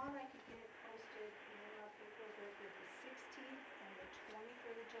 Okay. Thought I could get it posted in our paper for the 16th and the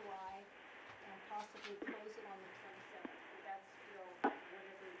 23rd of July, and possibly close it on the 27th. But that's still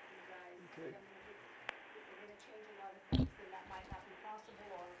whatever you guys. Okay. I mean, if we're gonna change a lot of things, then that might not be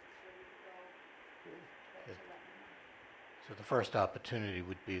possible, or if it's ready to go. But to let me know. So the first opportunity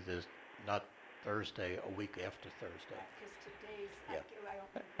would be this, not Thursday, a week after Thursday. Because today's, Yeah. I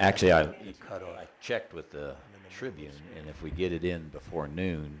don't think. Actually, I Cut off. checked with the Tribune, and if we get it in before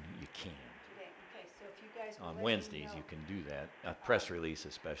noon, you can. Today, okay, so if you guys. will On let me Wednesdays, know. you can do that. A press release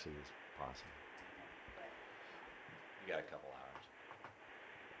especially is possible. You got a couple hours.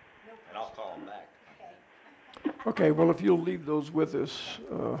 No And I'll call them back. Okay. Okay, well, if you'll leave those with us,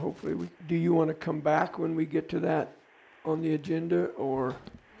 hopefully do you want to come back when we get to that on the agenda, or?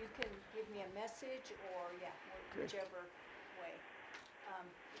 You can give me a message, or, yeah, Okay. whichever way.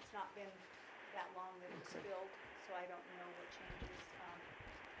 It's not been that long that it's filled, so I don't know what changes.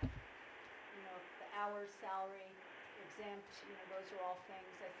 You know, the hours, salary, exempt, you know, those are all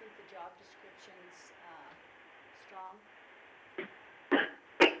things. I think the job description's strong,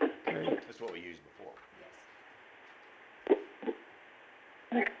 Okay. That's what we used before.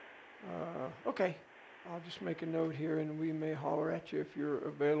 yes. Okay, I'll just make a note here, and we may holler at you if you're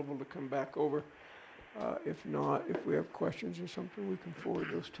available to come back over. If not, if we have questions or something, we can forward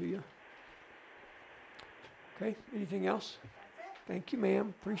those to you. Okay, anything else? Thank you,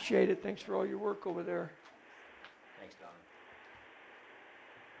 ma'am. Appreciate it. Thanks for all your work over there. Thanks,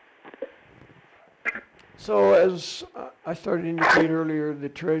 Donna. So as I started to indicate earlier, the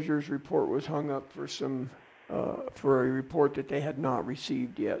treasurer's report was hung up for for a report that they had not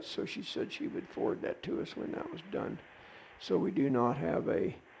received yet. So she said she would forward that to us when that was done. So we do not have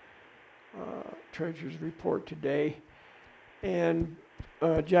a treasurer's report today. And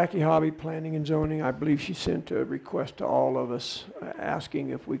Jackie Hobby, Planning and Zoning, I believe she sent a request to all of us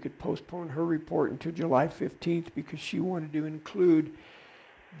asking if we could postpone her report until July 15th because she wanted to include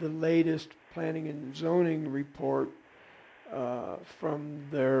the latest Planning and Zoning report from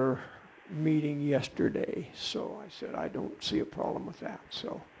their meeting yesterday. So I said, I don't see a problem with that.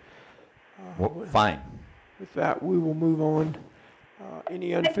 So Well, fine. with that, we will move on.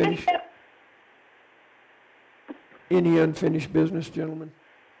 Any unfinished business, gentlemen?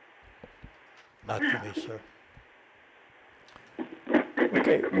 Not to me, sir.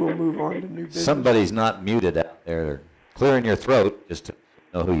 Okay, we'll move on to new business. Somebody's not muted out there. They're clearing your throat just to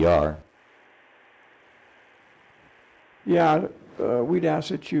know who you are. Yeah, we'd ask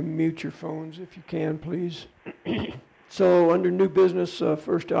that you mute your phones if you can, please. So under new business,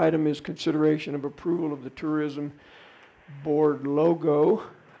 first item is consideration of approval of the Tourism Board logo.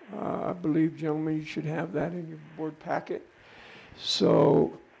 I believe, gentlemen, you should have that in your board packet.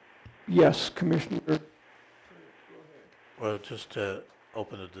 So, yes, Commissioner. Well, just to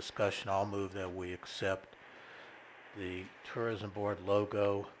open the discussion, I'll move that we accept the Tourism Board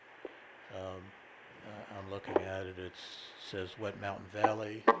logo. I'm looking at it. It says Wet Mountain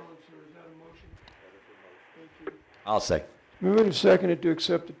Valley. I'll say. Moving and seconded to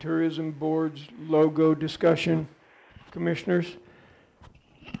accept the Tourism Board's logo. Discussion, Commissioners.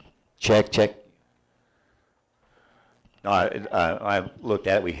 Check, check. No, I looked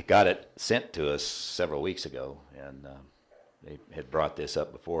at it. We got it sent to us several weeks ago, and they had brought this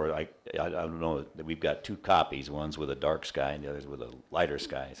up before. I don't know. We've got two copies. One's with a dark sky, and the other's with a lighter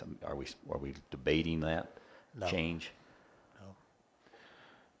sky. So are we debating that change? No.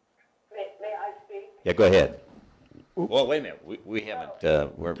 May I speak? Yeah, go ahead. Well, wait a minute. We haven't.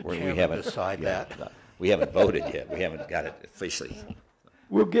 We haven't decide that. We haven't voted yet. We haven't got it officially.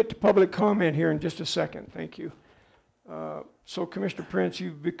 We'll get to public comment here in just a second. Thank you. So, Commissioner Prince,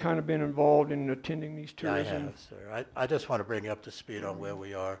 you've kind of been involved in attending these Yeah, I tourism. have, sir. I just want to bring you up to speed on where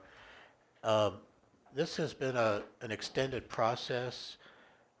we are. This has been an extended process.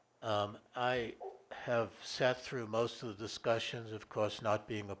 I have sat through most of the discussions, of course, not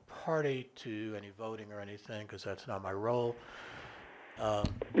being a party to any voting or anything, because that's not my role.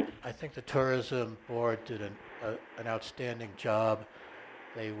 I think the Tourism Board did an outstanding job.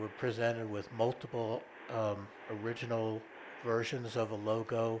 They were presented with multiple original versions of a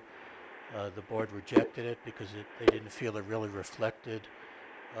logo. The board rejected it because they didn't feel it really reflected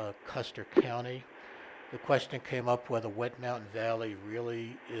Custer County. The question came up whether Wet Mountain Valley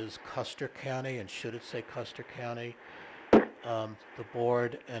really is Custer County, and should it say Custer County? The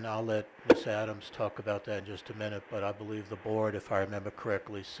board, and I'll let Ms. Adams talk about that in just a minute, but I believe the board, if I remember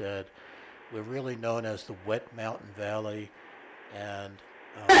correctly, said we're really known as the Wet Mountain Valley, and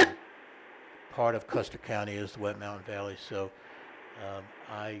part of Custer County is the Wet Mountain Valley. So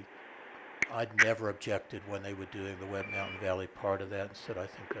I'd never objected when they were doing the Wet Mountain Valley part of that, and said I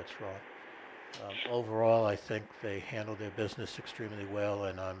think that's wrong. Overall, I think they handled their business extremely well,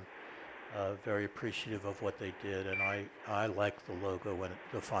 and I'm very appreciative of what they did, and I like the logo when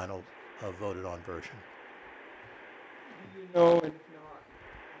the final voted on version. Do you know, and if not,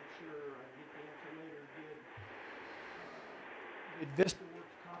 I'm sure I get the answer later, did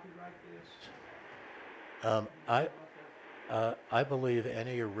VistaWorks copyright this? I believe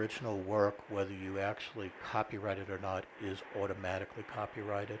any original work, whether you actually copyright it or not, is automatically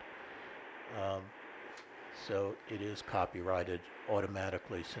copyrighted. So it is copyrighted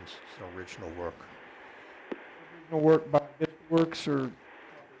automatically since it's an original work. Original work by VistaWorks or?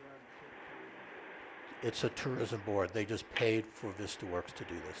 It's a tourism board. They just paid for VistaWorks to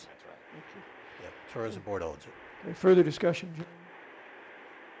do this. That's right. Thank you. Yeah, tourism board owns it. Okay, further discussion, Jim?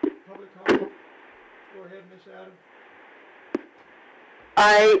 Public comment? Go ahead, Ms. Adams.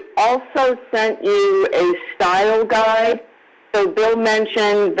 I also sent you a style guide. So Bill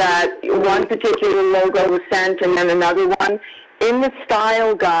mentioned that one particular logo was sent and then another one. In the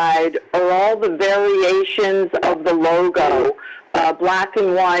style guide are all the variations of the logo, black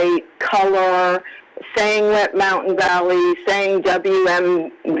and white, color, saying Wet Mountain Valley, saying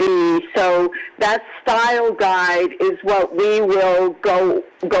WMV. So that style guide is what we will go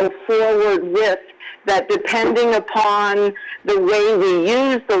forward with, that depending upon the way we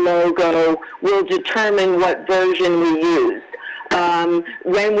use the logo will determine what version we use.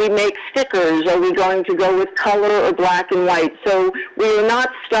 When we make stickers, are we going to go with color or black and white? So we are not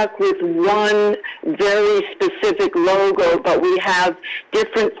stuck with one very specific logo, but we have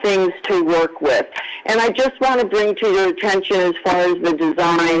different things to work with. And I just want to bring to your attention as far as the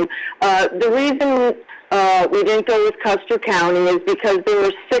design, the reason we didn't go with Custer County is because there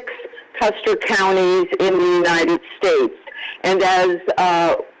are 6 Custer counties in the United States. And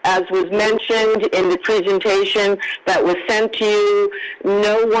as was mentioned in the presentation that was sent to you,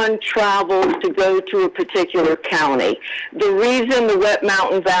 no one travels to go to a particular county. The reason the Wet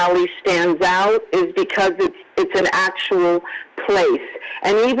Mountain Valley stands out is because it's an actual place.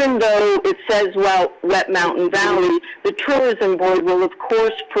 And even though it says, well, Wet Mountain Valley, the Tourism Board will, of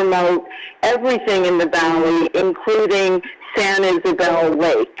course, promote everything in the valley, including San Isabel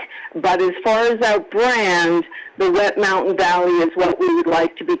Lake. But as far as our brand, the Wet Mountain Valley is what we would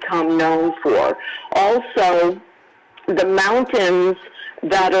like to become known for. Also, the mountains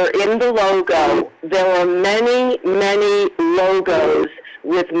that are in the logo, there are many, many logos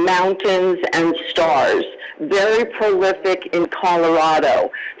with mountains and stars, very prolific in Colorado.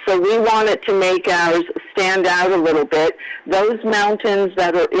 So we wanted to make ours stand out a little bit. Those mountains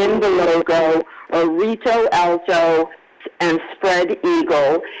that are in the logo are Rito Alto, and spread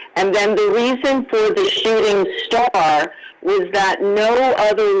eagle. And then the reason for the shooting star was that no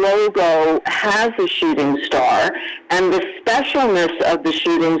other logo has a shooting star. And the specialness of the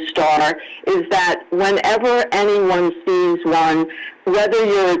shooting star is that whenever anyone sees one, whether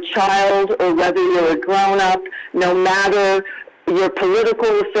you're a child or whether you're a grown-up, no matter your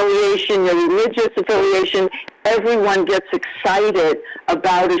political affiliation, your religious affiliation, everyone gets excited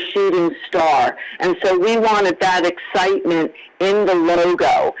about a shooting star. And so we wanted that excitement in the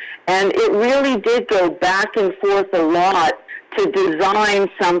logo. And it really did go back and forth a lot to design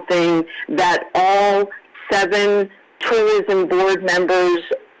something that all 7 tourism board members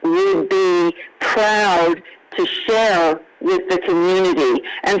would be proud to share with the community.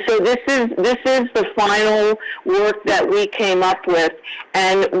 And so this is the final work that we came up with,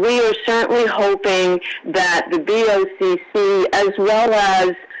 and we are certainly hoping that the BOCC, as well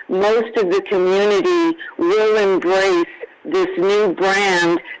as most of the community, will embrace this new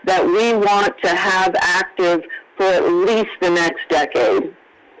brand that we want to have active for at least the next decade.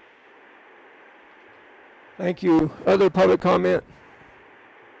 Thank you. Other public comment?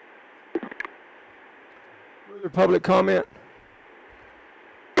 Further public comment?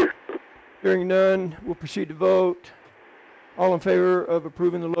 Hearing none, we'll proceed to vote. All in favor of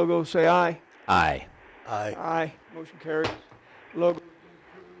approving the logo, say aye. Aye. Aye. Aye. Motion carries. Logo is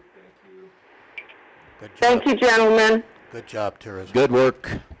approved. Thank you. Good job. Thank you, gentlemen. Good job, tourism. Good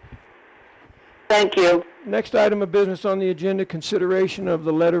work. Thank you. Next item of business on the agenda, consideration of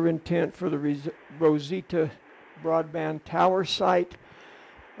the letter of intent for the Rosita Broadband Tower site.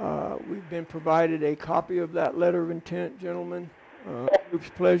 We've been provided a copy of that letter of intent, gentlemen. Group's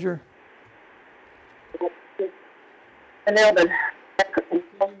pleasure.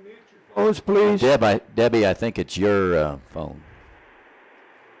 Phones, please. Debbie, I think it's your phone.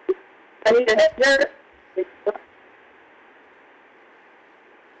 I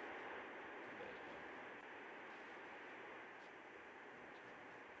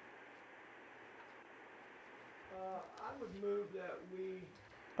would move that we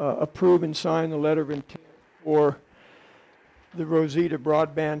approve and sign the letter of intent for the Rosita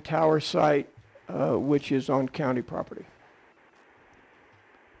Broadband Tower site, which is on county property.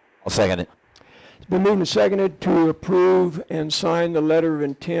 I'll second it. It's been moved and seconded to approve and sign the letter of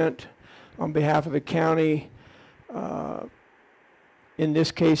intent on behalf of the county. In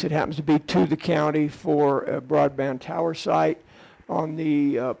this case, it happens to be to the county for a broadband tower site on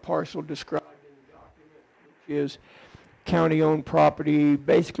the parcel described in the document, which is county-owned property,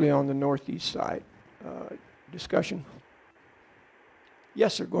 basically on the northeast side. Discussion?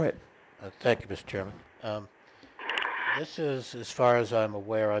 Yes, sir. Go ahead. Thank you, Mr. Chairman. This is, as far as I'm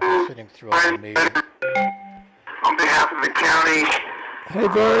aware, I've been sitting throughout the meeting. On behalf of the county, Hey,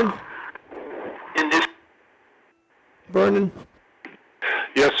 Vern. in this... Vernon.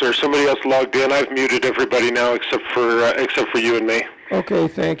 Yes, sir. Somebody else logged in. I've muted everybody now except for you and me. Okay,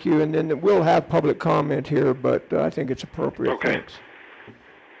 thank you. And then we'll have public comment here, but I think it's appropriate. Okay. Thanks.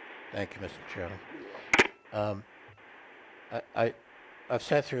 Thank you, Mr. Chairman. I've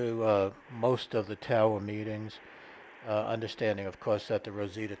sat through most of the tower meetings, understanding, of course, that the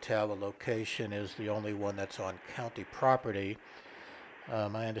Rosita Tower location is the only one that's on county property.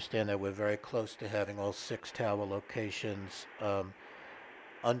 I understand that we're very close to having all 6 tower locations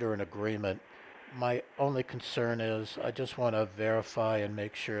under an agreement. My only concern is I just want to verify and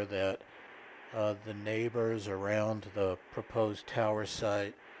make sure that the neighbors around the proposed tower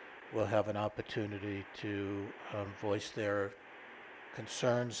site will have an opportunity to voice their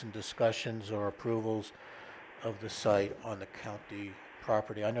concerns and discussions or approvals of the site on the county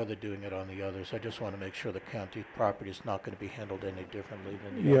property. I know they're doing it on the others. I just want to make sure the county property is not going to be handled any differently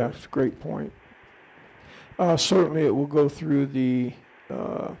than the others. Yes, great point. Certainly it will go through the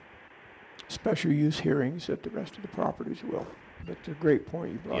special use hearings that the rest of the properties will. That's a great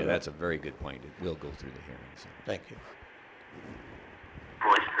point you brought Yeah, up. that's a very good point. It will go through the hearings. Thank you.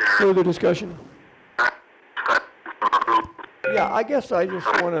 Further discussion? Yeah, I guess I just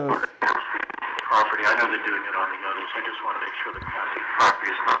want to... Property. I know they're doing it on the others. I just want to make sure the county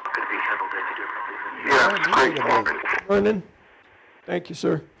property is not going to be handled any differently than the others. Yeah, great property. Vernon? Thank you,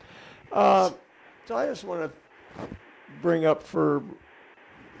 sir. So I just want to bring up for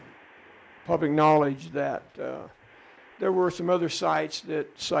public knowledge that there were some other sites that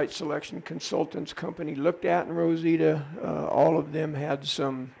Site Selection Consultants Company looked at in Rosita. All of them had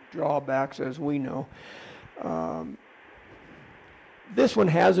some drawbacks, as we know. This one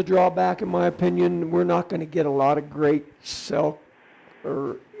has a drawback, in my opinion. We're not going to get a lot of great cell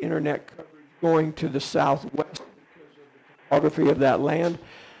or internet coverage going to the southwest because of the topography of that land.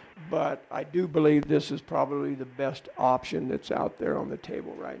 but I do believe this is probably the best option that's out there on the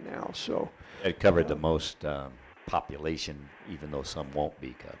table right now. So It covered the most population, even though some won't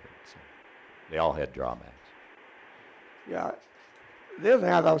be covered. So they all had drawbacks. yeah, the other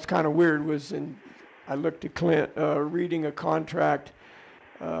thing I thought was kind of weird was I looked at Clint reading a contract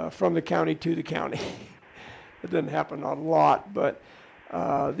from the county to the county. It doesn't happen a lot, but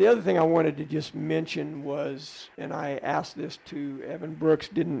the other thing I wanted to just mention was, and I asked this to Evan Brooks,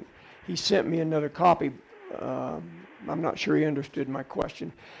 he sent me another copy. I'm not sure he understood my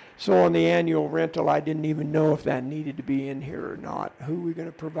question. So on the annual rental, I didn't even know if that needed to be in here or not. Who are we going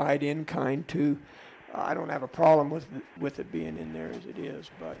to provide in kind to? I don't have a problem with it being in there as it is,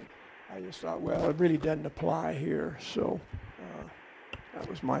 but I just thought, well, it really doesn't apply here. So that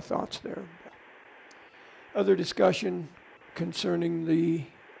was my thoughts there. Other discussion concerning the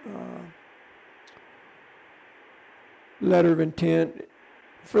letter of intent.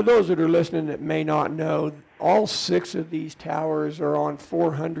 For those that are listening that may not know, all 6 of these towers are on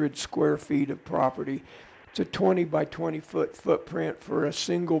 400 square feet of property. It's a 20 by 20 foot footprint for a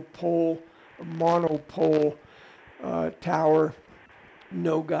single pole, a monopole tower,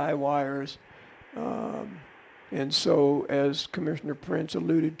 no guy wires. And so, as Commissioner Prince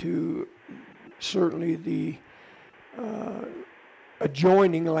alluded to, certainly the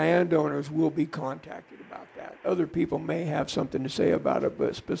adjoining landowners will be contacted about that. Other people may have something to say about it,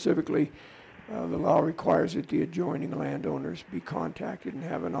 but specifically the law requires that the adjoining landowners be contacted and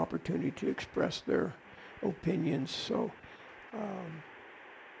have an opportunity to express their opinions. So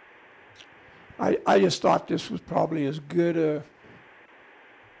I just thought this was probably as good a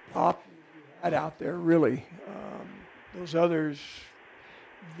option as we had out there, really. Those others,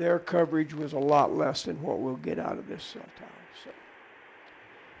 their coverage was a lot less than what we'll get out of this cell tower. So,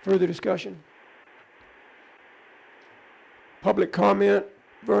 further discussion? Public comment,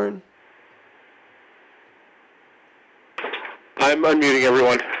 Vern? I'm unmuting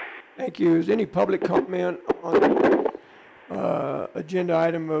everyone. Thank you. Is any public comment on the agenda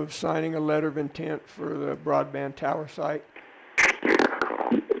item of signing a letter of intent for the broadband tower site?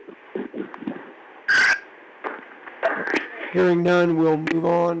 Hearing none, we'll move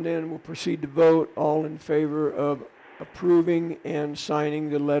on, then we'll proceed to vote. All in favor of approving and signing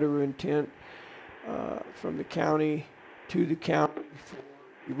the letter of intent from the county to the county for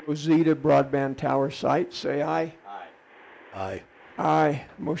the Rosita broadband tower site, say aye. Aye. Aye. Aye.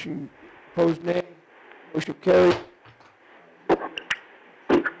 Motion opposed, nay. Motion carried. I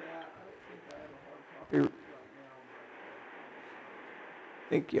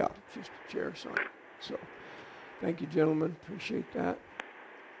think, yeah, just the chair sign. So, thank you, gentlemen. Appreciate that.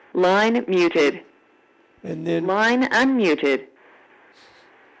 Line muted. And then Line unmuted.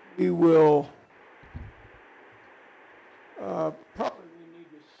 we will probably need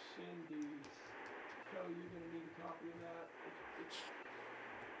to send these. Kelly, you're going to need a copy of that.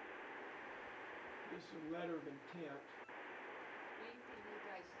 It's a letter of intent.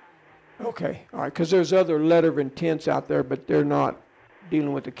 Okay, all right, because there's other letter of intents out there, but they're not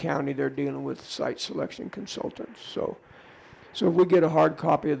dealing with the county, they're dealing with site selection consultants. So if we get a hard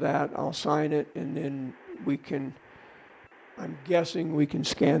copy of that, I'll sign it, and then we can, I'm guessing we can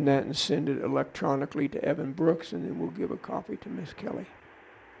scan that and send it electronically to Evan Brooks, and then we'll give a copy to Ms. Kelly.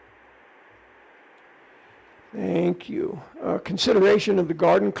 Thank you. Consideration of the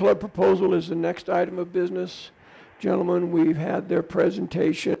Garden Club proposal is the next item of business. Gentlemen, we've had their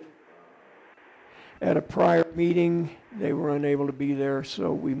presentation at a prior meeting. They were unable to be there,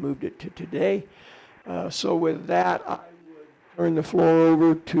 so we moved it to today. So with that, I would turn the floor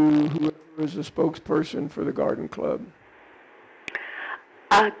over to whoever is the spokesperson for the Garden Club.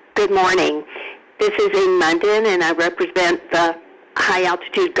 Good morning. This is Ing Munden, and I represent the High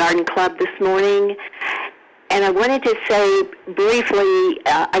Altitude Garden Club this morning. And I wanted to say briefly,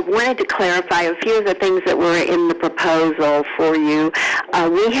 I wanted to clarify a few of the things that were in the proposal for you.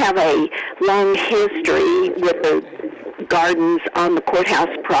 We have a long history with the gardens on the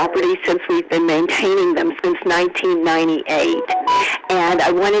courthouse property since we've been maintaining them since 1998. And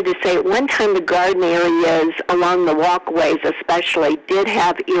I wanted to say at one time the garden areas along the walkways especially did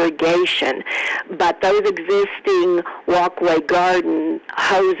have irrigation, but those existing walkway garden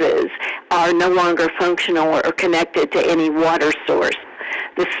hoses are no longer functional or connected to any water source.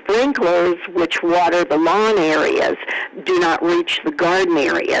 The sprinklers, which water the lawn areas, do not reach the garden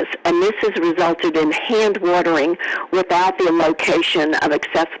areas. And this has resulted in hand watering without the location of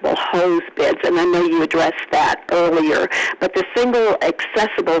accessible hose beds. And I know you addressed that earlier. But the single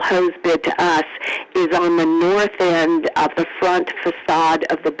accessible hose bed to us is on the north end of the front facade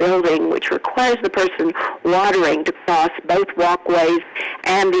of the building, which requires the person watering to cross both walkways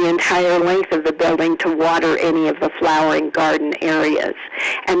and the entire length of the building to water any of the flowering garden areas.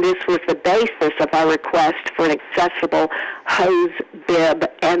 And this was the basis of our request for an accessible hose bib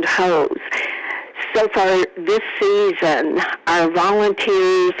and hose. So far this season, our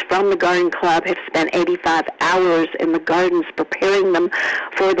volunteers from the Garden Club have spent 85 hours in the gardens preparing them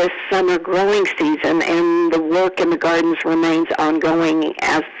for this summer growing season, and the work in the gardens remains ongoing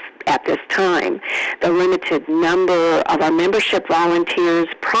as at this time. The limited number of our membership volunteers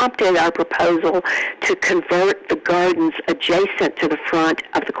prompted our proposal to convert the gardens adjacent to the front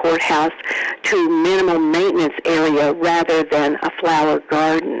of the courthouse to minimal maintenance area rather than a flower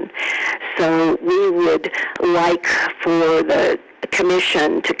garden. So we would like for the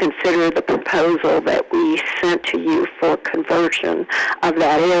Commission to consider the proposal that we sent to you for conversion of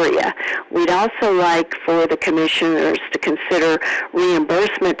that area. We'd also like for the Commissioners to consider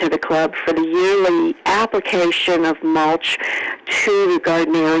reimbursement to the club for the yearly application of mulch to the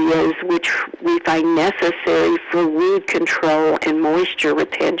garden areas, which we find necessary for weed control and moisture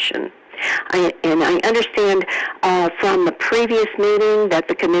retention. I understand from the previous meeting that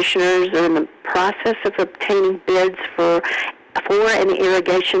the Commissioners are in the process of obtaining bids for an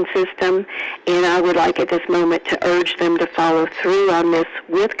irrigation system, and I would like at this moment to urge them to follow through on this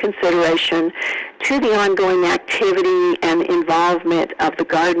with consideration to the ongoing activity and involvement of the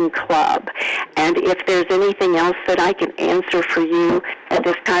Garden Club. And if there's anything else that I can answer for you at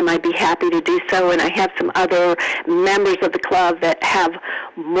this time, I'd be happy to do so. And I have some other members of the club that have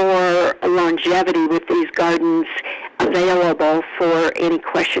more longevity with these gardens available for any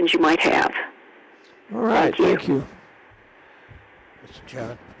questions you might have. All right, thank you. Mr.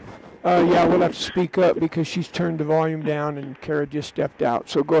 Chairman? Yeah, we'll have to speak up because she's turned the volume down and Kara just stepped out.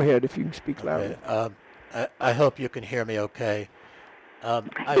 So go ahead if you can speak louder. Okay, I hope you can hear me okay.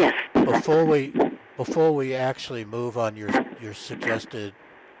 Yes. Before we actually move on your suggested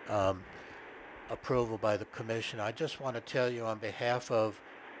approval by the Commission, I just want to tell you on behalf of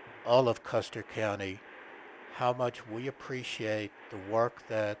all of Custer County how much we appreciate the work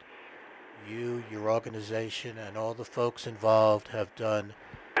that you, your organization, and all the folks involved have done,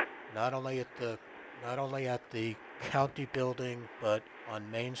 not only at the county building, but on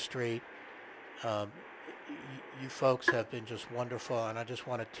Main Street. You folks have been just wonderful, and I just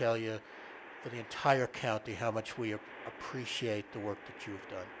want to tell you, for the entire county, how much we appreciate the work that you've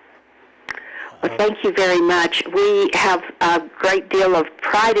done. Thank you very much. We have a great deal of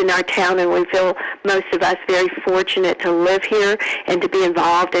pride in our town, and we feel, most of us, very fortunate to live here and to be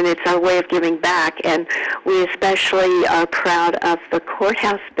involved, and it's our way of giving back. And we especially are proud of the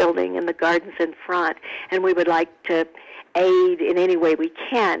courthouse building and the gardens in front, and we would like to aid in any way we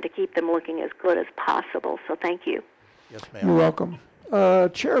can to keep them looking as good as possible. So thank you. Yes, ma'am. You're welcome.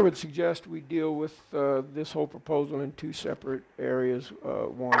 Chair would suggest we deal with this whole proposal in two separate areas.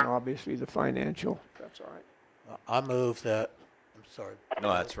 One, obviously, the financial. That's all right. I move that. I'm sorry.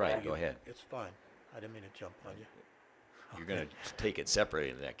 No, that's right. Go ahead. It's fine. I didn't mean to jump on you. You're going to take it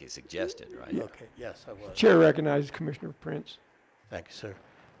separated like you suggested, right? Yeah. Okay. Yes, I was. Chair recognizes Commissioner Prince. Thank you, sir.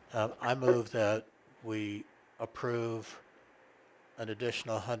 I move that we approve an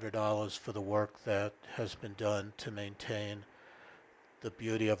additional $100 for the work that has been done to maintain the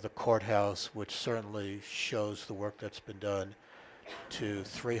beauty of the courthouse, which certainly shows the work that's been done, to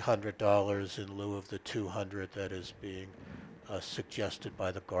 $300 in lieu of the $200 that is being suggested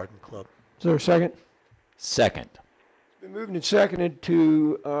by the Garden Club. Is there a second? Second. It's been moved and seconded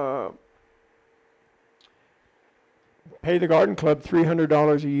to pay the Garden Club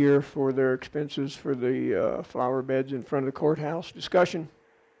 $300 a year for their expenses for the flower beds in front of the courthouse. Discussion.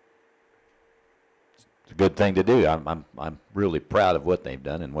 It's a good thing to do. I'm really proud of what they've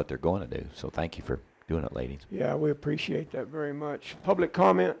done and what they're going to do. So thank you for doing it, ladies. Yeah, we appreciate that very much. Public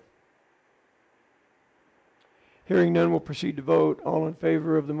comment? Hearing none, we'll proceed to vote. All in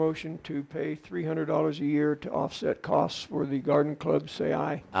favor of the motion to pay $300 a year to offset costs for the Garden Club, say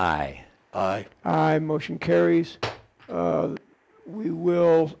aye. Aye. Aye. Aye. Motion carries. We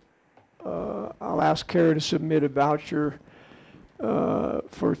will, I'll ask Kara to submit a voucher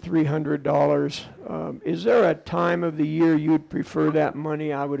for $300. Is there a time of the year you'd prefer that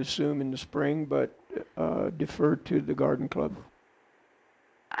money? I would assume in the spring, but defer to the Garden Club.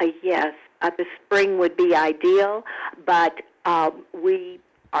 Yes, the spring would be ideal, but we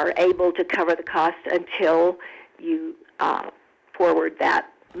are able to cover the cost until you forward that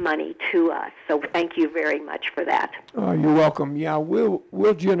money to us. So thank you very much for that. You're welcome. Yeah,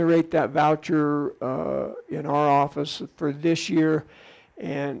 we'll generate that voucher in our office for this year,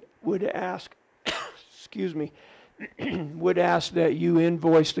 and would ask, excuse me, would ask that you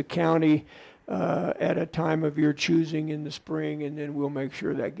invoice the county at a time of your choosing in the spring, and then we'll make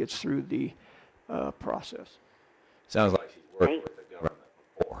sure that gets through the process. Sounds like she's worked with the government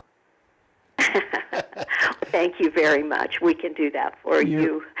before. Thank you very much. We can do that for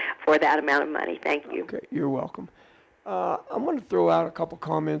you for that amount of money. Thank you. Okay, you're welcome. I'm going to throw out a couple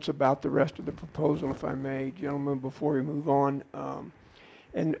comments about the rest of the proposal, if I may, gentlemen, before we move on.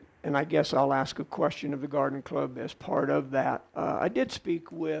 And I guess I'll ask a question of the Garden Club as part of that. I did speak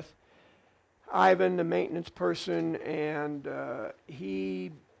with Ivan, the maintenance person, and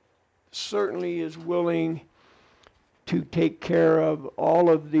he certainly is willing to take care of all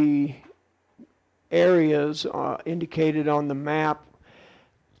of the areas indicated on the map,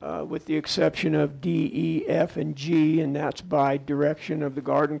 with the exception of D, E, F, and G, and that's by direction of the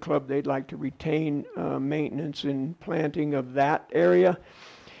Garden Club. They'd like to retain maintenance and planting of that area.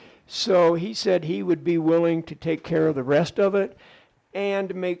 So he said he would be willing to take care of the rest of it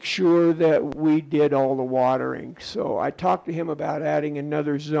and make sure that we did all the watering. So I talked to him about adding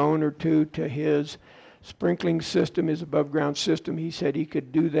another zone or two to his sprinkling system, his above ground system. He said he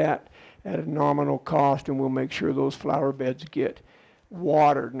could do that at a nominal cost, and we'll make sure those flower beds get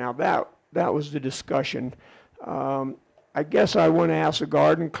watered. Now that was the discussion. I guess I want to ask the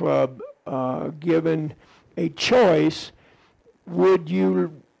Garden Club, given a choice, would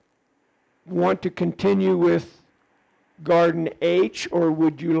you want to continue with Garden H, or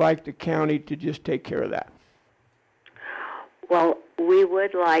would you like the county to just take care of that? Well, we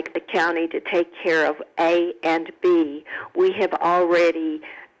would like the county to take care of A and B. We have already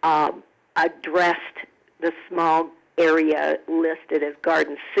addressed the small area listed as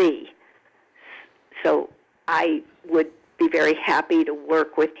Garden C. So I would be very happy to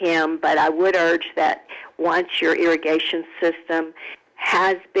work with him, but I would urge that once your irrigation system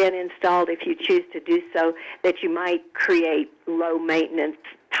has been installed, if you choose to do so, that you might create low maintenance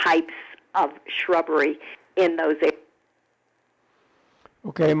types of shrubbery in those areas.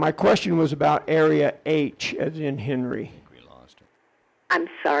 Okay, my question was about area H, as in Henry. I'm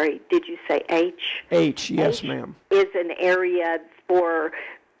sorry, did you say H? H, yes, ma'am. Is an area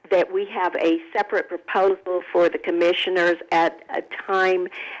that we have a separate proposal for the commissioners at a time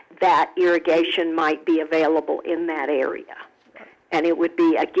that irrigation might be available in that area. And it would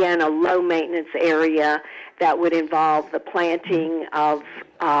be, again, a low-maintenance area that would involve the planting of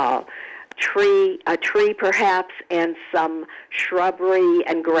a tree perhaps, and some shrubbery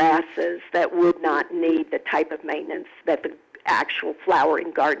and grasses that would not need the type of maintenance that the actual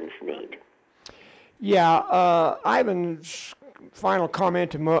flowering gardens need. Yeah, Ivan's final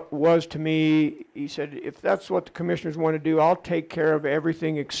comment was to me, he said, if that's what the commissioners want to do, I'll take care of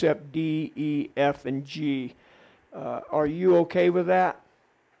everything except D, E, F, and G. Are you okay with that?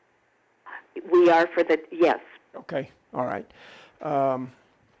 We are for the, yes. Okay, all right.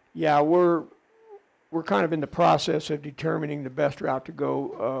 Yeah, we're kind of in the process of determining the best route to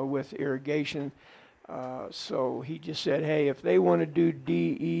go with irrigation. So he just said, hey, if they want to do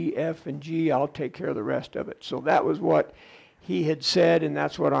D, E, F, and G, I'll take care of the rest of it. So that was what he had said, and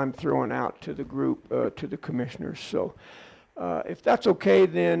that's what I'm throwing out to the group, to the commissioners. So if that's okay,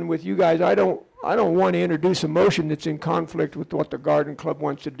 then with you guys, I don't want to introduce a motion that's in conflict with what the Garden Club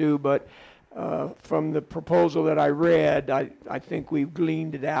wants to do, but from the proposal that I read, I think we've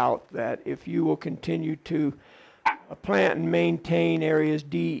gleaned it out that if you will continue to plant and maintain areas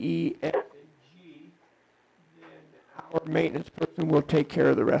D, E, F, and G, then our maintenance person will take care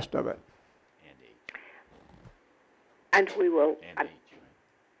of the rest of it. And we will.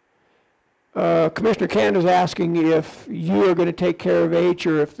 Commissioner Canada's asking if you are going to take care of H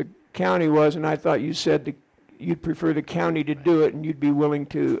or if the county was, and I thought you said you'd prefer the county to do it and you'd be willing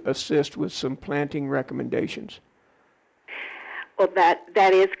to assist with some planting recommendations. Well,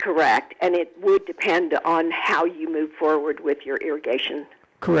 that is correct, and it would depend on how you move forward with your irrigation.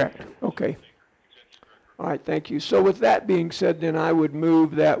 Correct. Okay. All right, thank you. So with that being said, then I would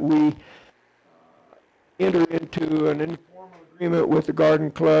move that we enter into an informal agreement with the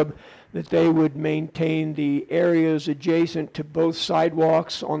Garden Club that they would maintain the areas adjacent to both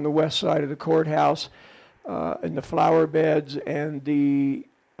sidewalks on the west side of the courthouse and the flower beds, and the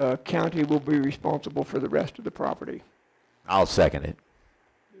county will be responsible for the rest of the property. I'll second it.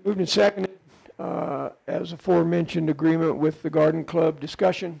 Moved and seconded as aforementioned agreement with the Garden Club.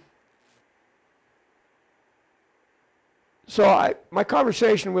 Discussion? So my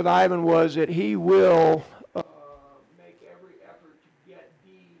conversation with Ivan was that he will make every effort to get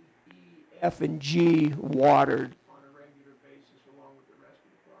D, E, F, and G watered on a regular basis along with the rest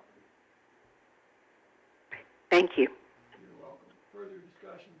of the property. Thank you. You're welcome. Further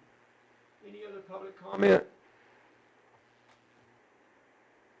discussion? Any other public comment?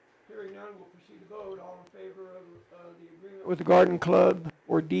 Hearing none, we'll proceed to vote. All in favor of the agreement with the Garden Club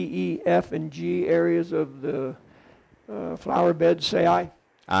or D, E, F, and G areas of the flower beds, say aye.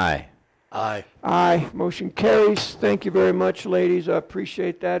 Aye. Aye. Aye. Motion carries. Thank you very much, ladies. I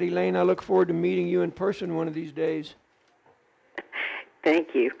appreciate that. Elaine, I look forward to meeting you in person one of these days.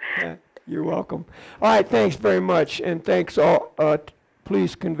 Thank you. Yeah, you're welcome. All right, thanks very much. And thanks all.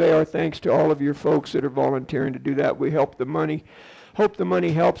 Please convey our thanks to all of your folks that are volunteering to do that. We hope the money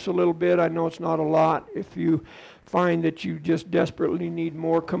helps a little bit. I know it's not a lot. If you find that you just desperately need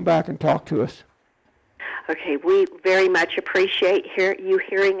more, come back and talk to us. Okay, we very much appreciate you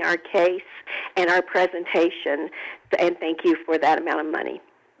hearing our case and our presentation, and thank you for that amount of money.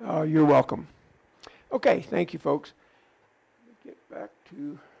 You're welcome. Okay, thank you, folks. Get back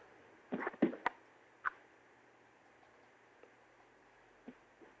to...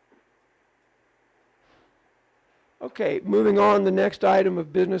 Okay, moving on, the next item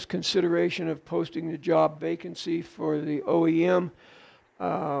of business, consideration of posting the job vacancy for the OEM.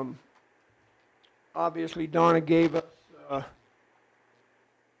 Obviously, Donna gave us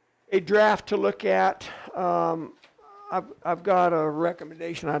a draft to look at. I've got a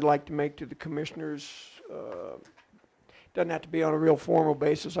recommendation I'd like to make to the commissioners. Doesn't have to be on a real formal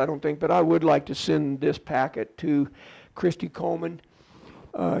basis, I don't think, but I would like to send this packet to Christy Coleman.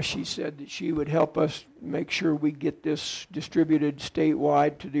 She said that she would help us make sure we get this distributed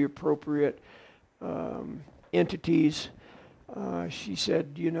statewide to the appropriate entities. She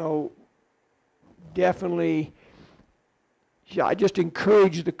said, you know, definitely, I just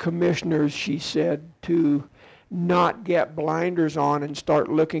encourage the commissioners, she said, to not get blinders on and start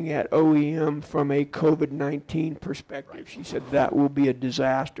looking at OEM from a COVID-19 perspective. She said that will be a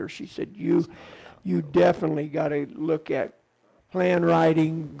disaster. She said you definitely got to look at plan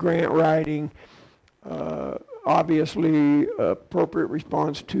writing, grant writing, obviously appropriate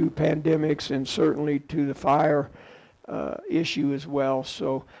response to pandemics and certainly to the fire issue as well.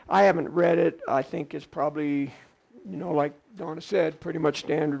 So I haven't read it. I think it's probably, you know, like Donna said, pretty much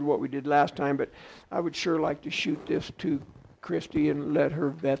standard what we did last time, but I would sure like to shoot this to Christy and let her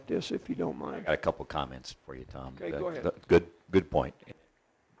vet this if you don't mind. I got a couple comments for you, Tom. Okay, go ahead. Good point.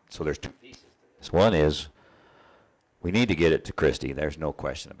 So there's two pieces. This one is we need to get it to Christy. There's no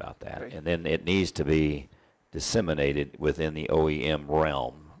question about that. Okay. And then it needs to be disseminated within the OEM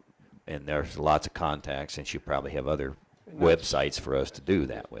realm. And there's lots of contacts, and she'll probably have other websites for us to do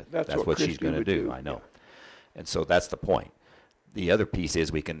that with. That's what Christy she's going to would do, do. I know. And so that's the point. The other piece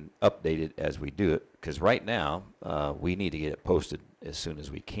is we can update it as we do it, because right now we need to get it posted as soon as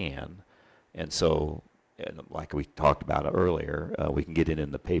we can. And so, like we talked about earlier, we can get it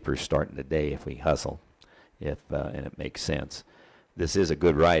in the papers starting today if we hustle, and it makes sense. This is a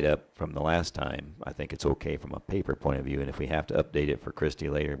good write-up from the last time. I think it's okay from a paper point of view, and if we have to update it for Christy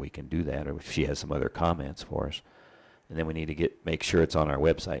later, we can do that, or if she has some other comments for us. And then we need to make sure it's on our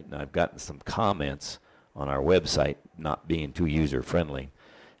website. And I've gotten some comments on our website not being too user-friendly,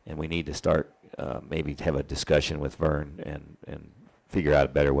 and we need to start maybe have a discussion with Vern and figure out a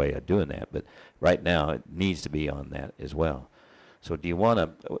better way of doing that. But right now, it needs to be on that as well. So do we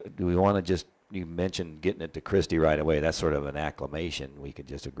want to just, you mentioned getting it to Christy right away. That's sort of an acclamation we could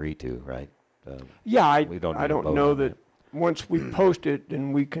just agree to, right? Yeah, I we don't don't know that once we post it,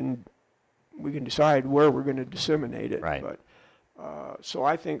 then we can decide where we're going to disseminate it. Right. But so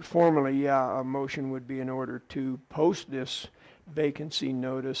I think formally, yeah, a motion would be in order to post this vacancy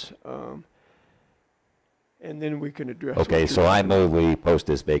notice, and then we can address. Okay, so I move we post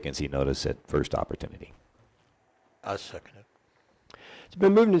this vacancy notice at first opportunity. I second it. It's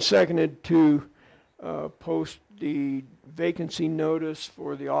been moved and seconded to post the vacancy notice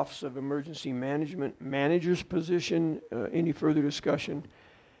for the Office of Emergency Management Manager's position. Any further discussion?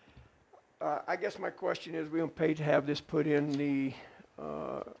 I guess my question is, we don't pay to have this put in the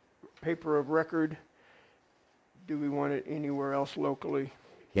paper of record. Do we want it anywhere else locally?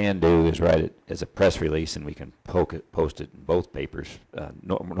 Can do is write it as a press release, and we can post it in both papers.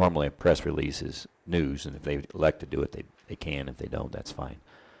 Normally a press release is news, and if they elect to do it, they can. If they don't, that's fine.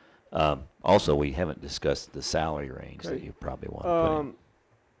 Also, we haven't discussed the salary range that you probably want to put in.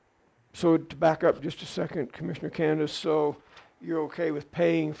 So to back up just a second, Commissioner Candace, so you're okay with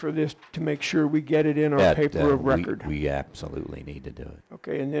paying for this to make sure we get it in our paper of record? We absolutely need to do it.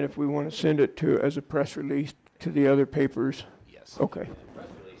 Okay, and then if we want to send it to as a press release, to the other papers? Yes. Okay. And the press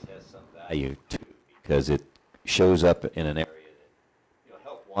release has some value too, because it shows up in an area that, you know,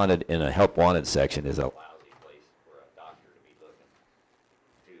 help wanted in a help wanted section is a lousy place for a doctor to be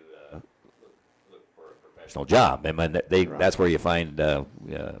looking to look for a professional job. I mean, that's where you find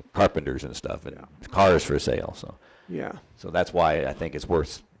carpenters and stuff and cars for sale. So Yeah. so that's why I think it's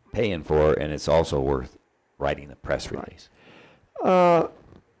worth paying for, and it's also worth writing a press release.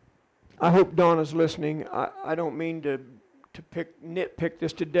 I hope Donna's listening. I don't mean to nitpick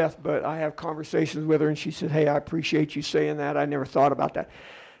this to death, but I have conversations with her, and she said, hey, I appreciate you saying that. I never thought about that.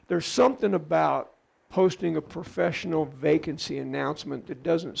 There's something about posting a professional vacancy announcement that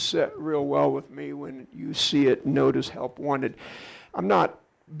doesn't sit real well with me when you see it notice help wanted. I'm not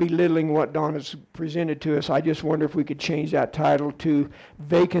belittling what Donna's presented to us. I just wonder if we could change that title to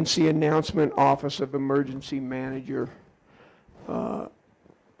Vacancy Announcement Office of Emergency Manager.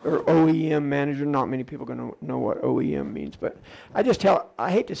 Or OEM manager. Not many people are going to know what OEM means, but I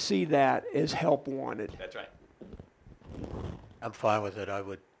hate to see that as help wanted. That's right. I'm fine with it. I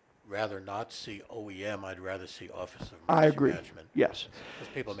would rather not see OEM. I'd rather see Office of I Emergency agree. Management. Yes.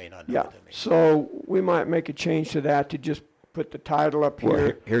 Because people may not know Yeah. what that means. So we might make a change to that to just put the title up Well,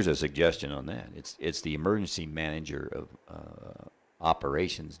 here. here's a suggestion on that. It's the emergency manager of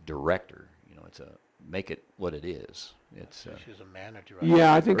operations director. You know, make it what it is. It's She's a manager.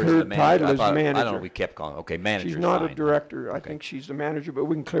 Yeah, I think or is it her the manager? title I is thought- manager. I don't know. We kept calling. Okay, manager. She's not a fine. director. I Okay. think she's the manager, but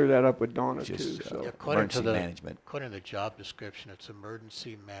we can clear that up with Donna too. Just, So. Yeah, according to emergency management. according to the job description, it's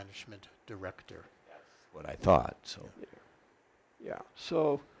Emergency Management Director. What I thought. So Yeah.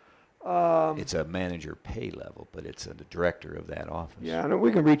 So. it's a manager pay level, but it's the director of that office. Yeah, and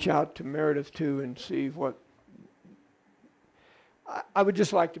we can reach out to Meredith too and see what. I would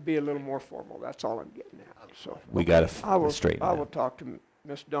just like to be a little more formal. That's all I'm getting at. So We got I will to straighten I that. will talk to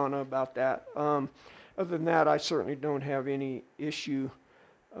Miss Donna about that. Other than that, I certainly don't have any issue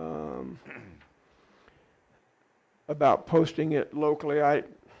about posting it locally.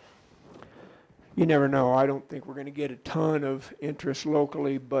 You never know. I don't think we're going to get a ton of interest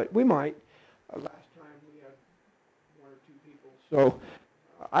locally, but we might. Last time we had one or two people. So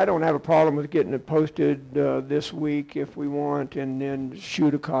I don't have a problem with getting it posted this week if we want, and then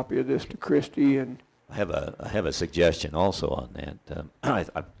shoot a copy of this to Christie. And I have a suggestion also on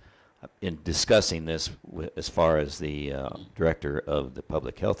that. In discussing this as far as the director of the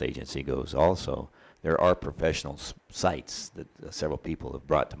public health agency goes, also there are professional sites that several people have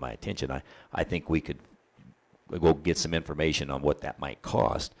brought to my attention. I think we could go get some information on what that might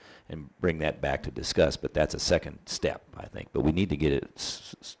cost and bring that back to discuss. But that's a second step, I think. But we need to get it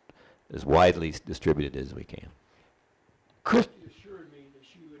as widely distributed as we can. Christie assured me that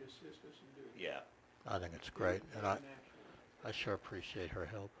she would assist us in doing Yeah. I think it's great, and I sure appreciate her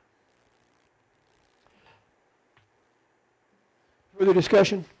help. Further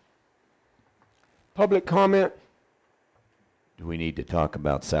discussion? Public comment? Do we need to talk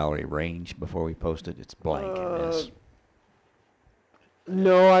about salary range before we post it? It's blank in this.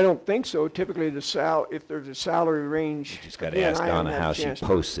 No, I don't think so. Typically, if there's a salary range, Just got to again, ask I haven't Donna had a how she chance to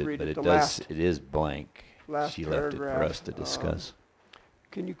posts it, read but the it is blank. last She left it for paragraph. us to discuss.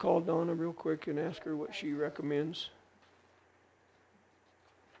 Can you call Donna real quick and ask her what she recommends?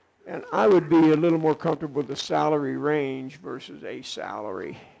 And I would be a little more comfortable with the salary range versus a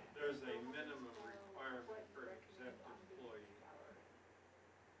salary. There's a minimum requirement for an exempt employee.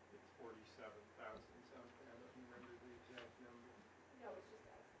 It's 47,000 something, I don't remember the exact number.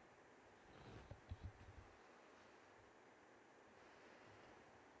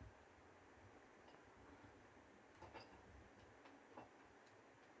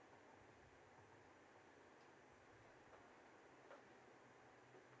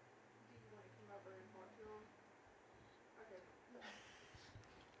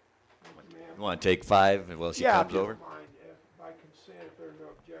 You want to take 5 while she Yeah, comes if you over? don't mind, if by consent, if there are no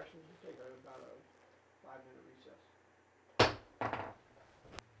objections, we'll take about a 5-minute recess.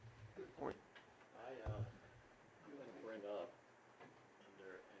 Good point. I want to bring up,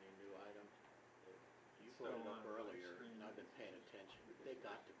 under any new item, that you put it up earlier, and I've been paying attention. They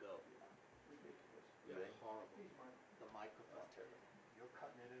got to go. They're horrible. The microphone. You're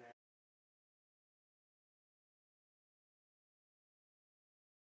cutting it in half.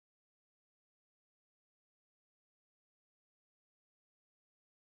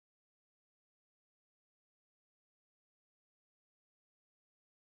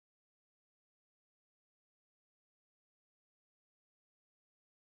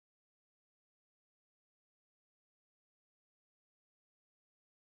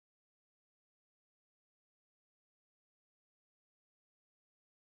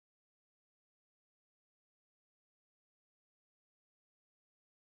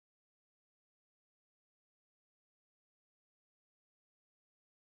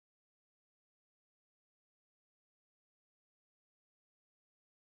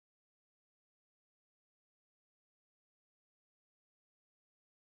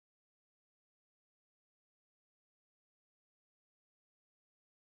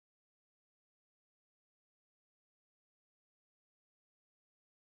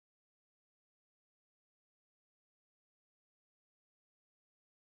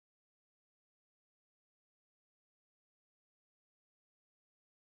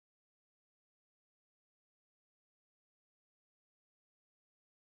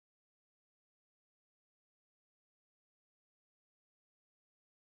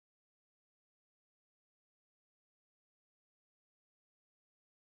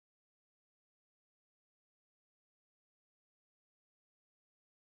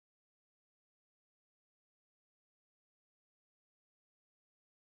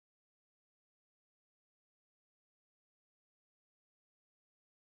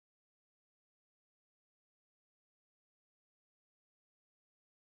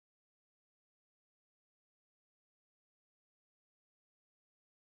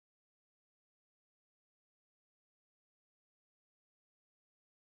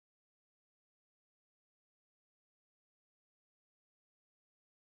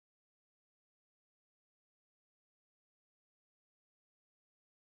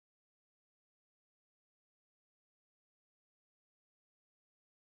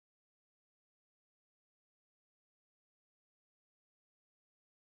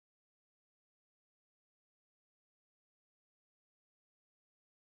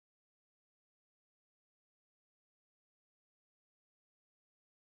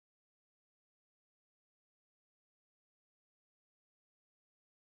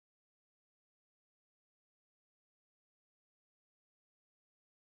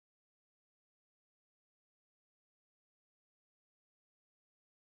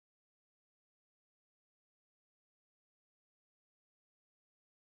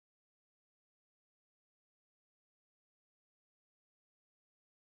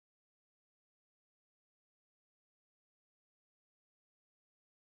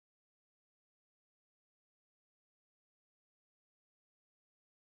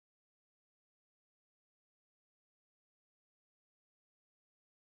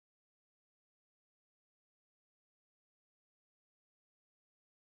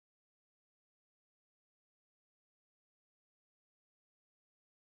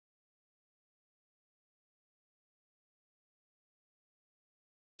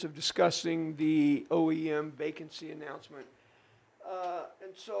 of discussing the OEM vacancy announcement.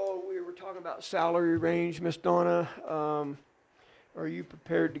 And so we were talking about salary range, Ms. Donna. Are you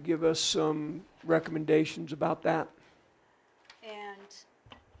prepared to give us some recommendations about that? And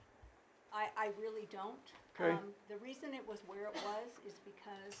I really don't. Okay. The reason it was where it was is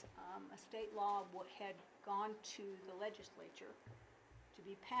because a state law had gone to the legislature to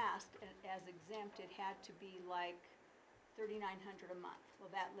be passed as exempt. It had to be like $3,900 a month. Well,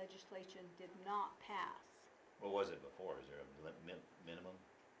 that legislation did not pass. What was it before? Is there a minimum?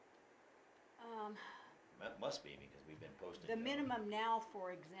 That must be because we've been posting. The minimum now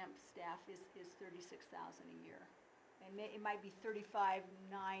for exempt staff is $36,000 a year. It might be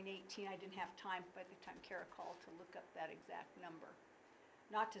 35,918. I didn't have time by the time Kara called to look up that exact number.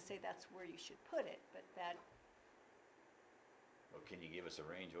 Not to say that's where you should put it, but that. Well, can you give us a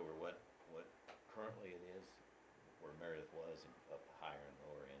range over what currently it is, where Meredith was, and up higher and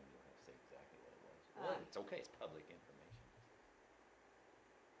lower end? You don't have to say exactly what it was. Well, it's okay. It's public information.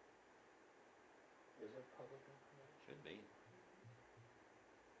 Is it public information? Should be.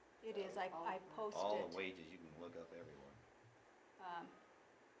 It is. I posted. All the wages you can look up everywhere.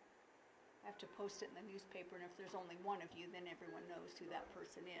 I have to post it in the newspaper, and if there's only one of you, then everyone knows who that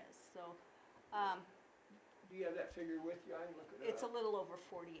person is. So, Do you have that figure with you? I can look it up. it's a little over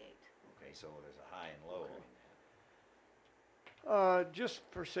 48. Okay, so there's a high and low on that. Just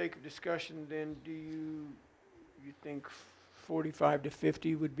for sake of discussion, then, do you think 45 to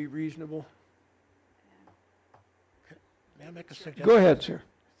 50 would be reasonable? May I make a suggestion? Go ahead, sir.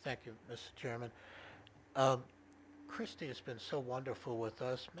 Thank you, Mr. Chairman. Christie has been so wonderful with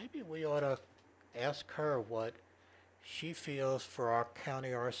us. Maybe we ought to ask her what she feels for our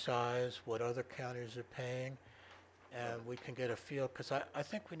county our size, what other counties are paying, and we can get a feel, because I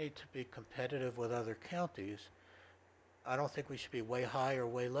think we need to be competitive with other counties. I don't think we should be way high or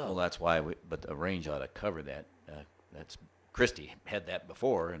way low. Well, that's why but the range ought to cover that. That's Christie had that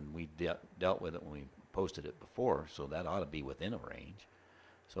before, and we dealt with it when we posted it before, so that ought to be within a range.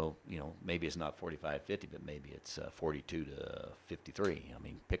 So, maybe it's not 45, 50, but maybe it's 42 to 53. I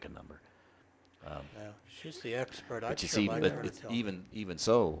mean, pick a number. Yeah, she's the expert. But you see, even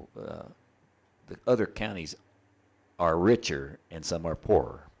so, the other counties are richer and some are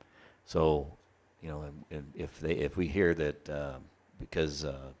poorer. So, and if we hear that because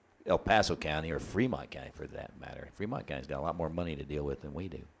El Paso County or Fremont County, for that matter, Fremont County's got a lot more money to deal with than we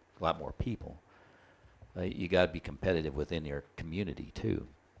do, a lot more people. You got to be competitive within your community too.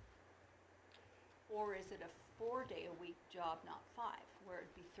 Or is it a 4-day-a-week job, not 5, where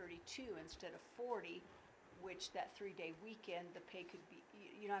it'd be 32 instead of 40, which that 3-day weekend, the pay could be,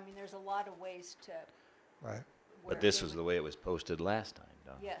 there's a lot of ways to. Right. But this was the way it was posted last time,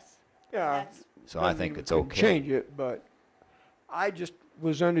 Don. Yes. Yeah. So I think it's we can okay. change it, but I just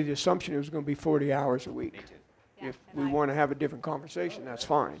was under the assumption it was going to be 40 hours a week. Me too. Yeah, If and we want to have a different conversation, that's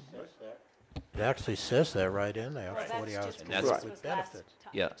fine. It actually says that right in there, Well, 40 hours just And per that's- week this with was last benefits.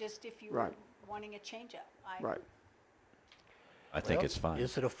 time, Yeah. just if you Right. were wanting a change-up. Right. I think Well, it's fine.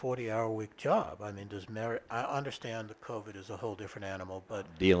 Is it a 40-hour-week job? I mean, I understand that COVID is a whole different animal, but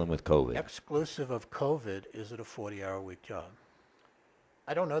Dealing with COVID. exclusive of COVID, is it a 40-hour-week job?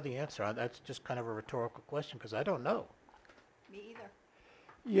 I don't know the answer. That's just kind of a rhetorical question, because I don't know. Me either.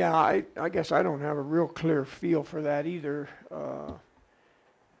 Yeah, I guess I don't have a real clear feel for that either.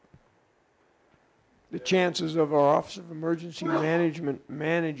 The chances of our Office of Emergency Management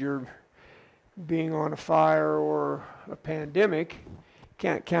manager being on a fire or a pandemic,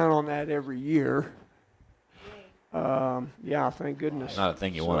 can't count on that every year. Yay. Yeah, thank goodness. Not a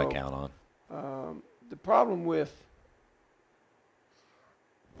thing you want So, to count on. The problem with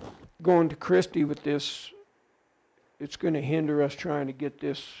going to Christie with this, it's going to hinder us trying to get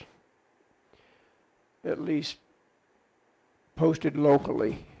this at least posted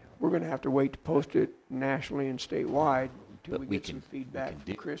locally. We're going to have to wait to post it nationally and statewide until But we we get some can feedback from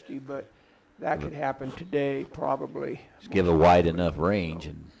do- Christie, but that could happen today, probably. Just give a wide enough range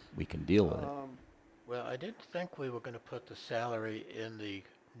and we can deal with it. Well, I didn't think we were going to put the salary in the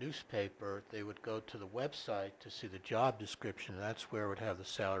newspaper. They would go to the website to see the job description, and that's where it would have the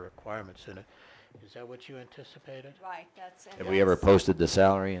salary requirements in it. Is that what you anticipated? Right, that's. and Have we ever that's- posted the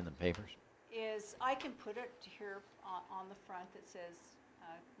salary in the papers? I can put it here on the front that says,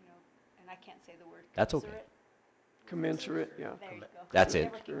 and I can't say the word. That's okay. commensurate. Commensurate, yeah. There you go. That's I it.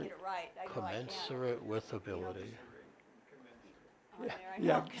 never can get it right. I know I can't. Commensurate with ability. On there, I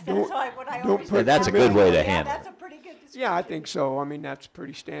Yeah, know, 'cause that's what I don't always put do. That's a good way to Yeah, handle that's a pretty good description. Yeah, I think so. I mean, that's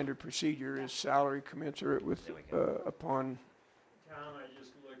pretty standard procedure, is salary commensurate with, upon, Tom, I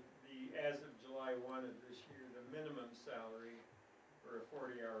just looked, as of July 1 of this year, the minimum salary for a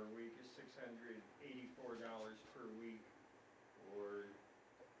 40-hour week is $684 per week, or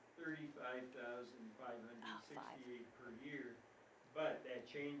 $35,568 per year. But that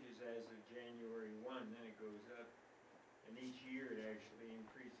changes as of January 1, then it goes up. And each year it actually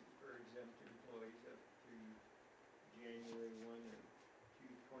increases for exempt employees up to January 1 of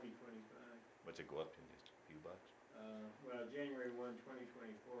 2025. What's it go up to, just a few bucks? Well, January 1,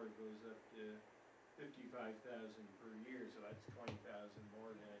 2024 goes up to 55,000 per year, so that's 20,000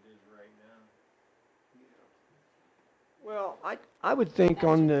 more than it is right now. Well, I would think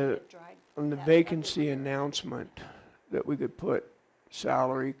on the That vacancy announcement that we could put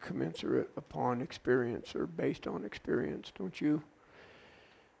salary commensurate upon experience or based on experience, don't you?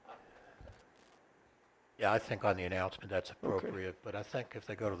 Yeah, I think on the announcement that's appropriate, but I think if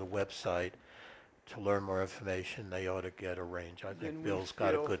they go to the website to learn more information, they ought to get a range. I Then think we Bill's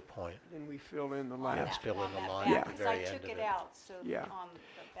got a fill- good point. Then we fill in the on last. that- fill in on the that line back, at the very because I end took of it it. out, so Yeah. on the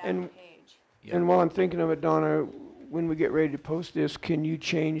back And- page. And while I'm thinking of it, Donna, when we get ready to post this, can you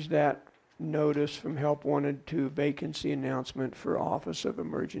change that notice from help wanted to vacancy announcement for Office of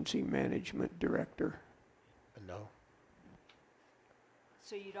Emergency Management Director? No?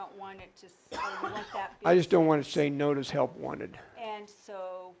 So you don't want it to, you want that. I just don't big want to say notice help wanted. And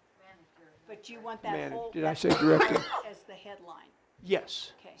so, but you want that whole. Did I that say whole director? As the headline,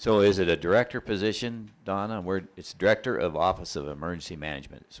 Yes. okay. So is it a director position, Donna? It's Director of Office of Emergency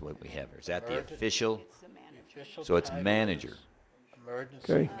Management is what we have. Is that the Emergency- official? It's the manager. Official So it's title manager. is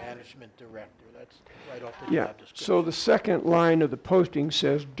Emergency Okay. Management Director. That's right off the Yeah, job description. so the second line of the posting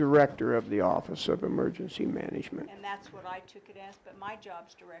says Director of the Office of Emergency Management. And that's what I took it as, but my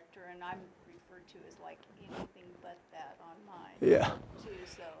job's director, and I'm referred to as like anything but that on mine. Yeah. Too,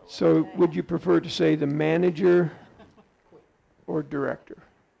 so. So okay. would you prefer to say the manager or director?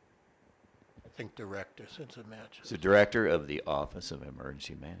 I think Director, since it matches. So Director of the Office of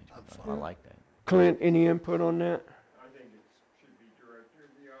Emergency Management. I'm I fine. like that. Clint, any input on that? I think it should be Director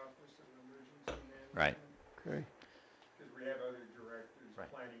of the Office of Emergency Management. Right. Okay. Because we have other directors, Right.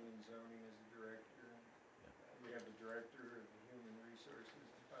 planning and zoning as a director. And we have the Director of Human Resources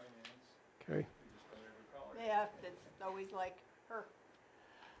and Finance. Okay. We just don't ever call her. Yeah, that's always like her.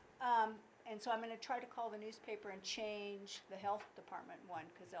 And so I'm gonna try to call the newspaper and change the health department one,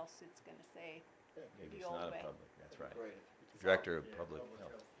 cause else it's gonna say Maybe the it's old not a way. public, that's right. Great. Director of Public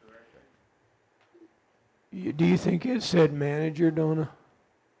Health. Director. Do you think it said manager, Donna?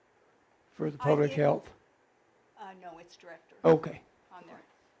 For the I public didn't. health? No, it's director Okay. on there.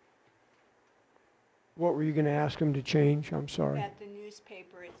 What were you gonna ask them to change? I'm sorry. At the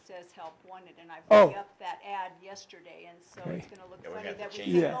newspaper, it says help wanted, and I've Oh. re-upped that ad yesterday, and so Okay. it's gonna look Yeah, we're funny gonna have that to we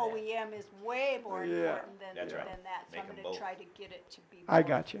change think that. OEM is way more Yeah. important than That's right. that. So Make I'm 'em gonna both. try to get it to be I more.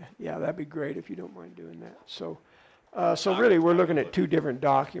 got you. Yeah, that'd be great if you don't mind doing that. So, so really, we're looking at two different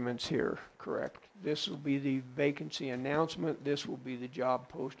documents here, correct? This will be the vacancy announcement. This will be the job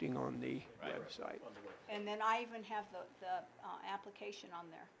posting on the website. And then I even have the application on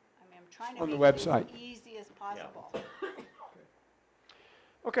there. I mean, I'm trying to On the make it as website. easy as possible.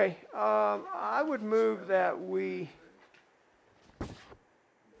 Okay, I would move that we,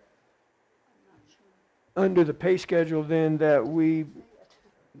 under the pay schedule then, that we,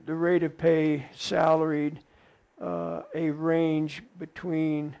 the rate of pay salaried, a range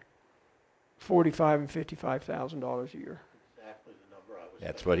between $45,000 and $55,000 a year. Exactly the number I was.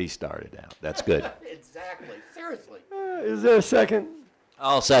 That's what he started out. That's good. Exactly, seriously. Is there a second?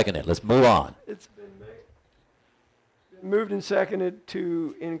 I'll second it. Let's move on. It's been moved and seconded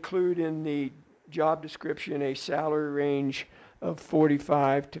to include in the job description a salary range of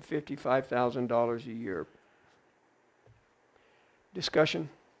 $45,000 to $55,000 a year. Discussion?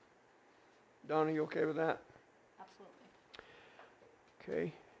 Donna, you okay with that? Absolutely.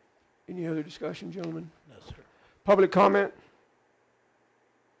 Okay. Any other discussion, gentlemen? No, sir. Public comment?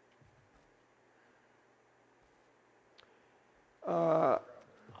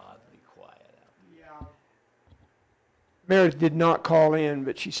 Oddly quiet out. Meredith did not call in,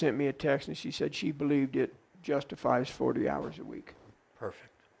 but she sent me a text and she said she believed it justifies 40 hours a week. Perfect.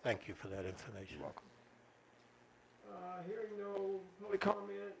 Thank you for that information. Hearing no public comment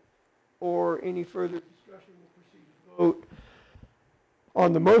or any further discussion, we'll proceed to vote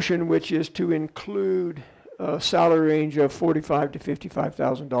on the motion, which is to include a salary range of $45,000 to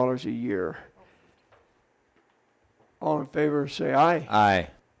 $55,000 a year. All in favor, say aye. Aye.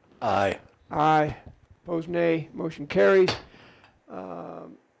 Aye. Aye. Opposed, nay. Motion carries.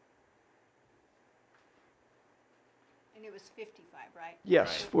 And it was 55, right?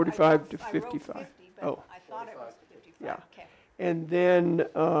 Yes, I 45 wrote- to I wrote 55. 50, but Oh. I thought it was 55. Yeah. Okay. And then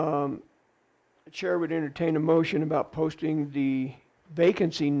the chair would entertain a motion about posting the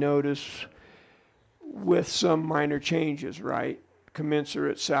vacancy notice with some minor changes, right?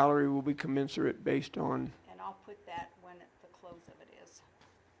 Commensurate, salary will be commensurate based on, And I'll put that when the close of it is.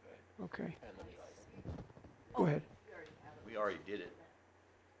 okay. Go ahead. We already did it.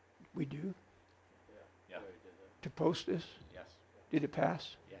 We do? Yeah. To post this? Yes. Did it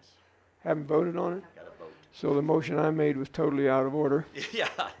pass? Yes. Haven't voted on it? Got to vote. So the motion I made was totally out of order. Yeah,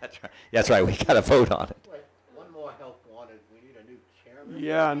 that's right. That's right. We got to vote on it. Wait, one more help wanted. We need a new chairman.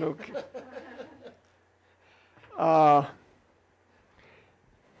 Yeah, no.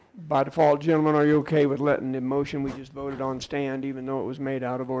 By default, gentlemen, are you okay with letting the motion we just voted on stand even though it was made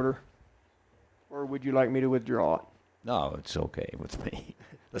out of order? Or would you like me to withdraw it? No, it's okay with me.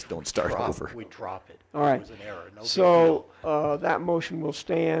 Let's don't start over. We drop it. All right. It was an error. No big So, deal. that motion will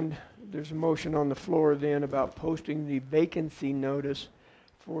stand. There's a motion on the floor then about posting the vacancy notice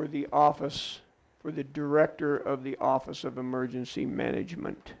for the office, for the Director of the Office of Emergency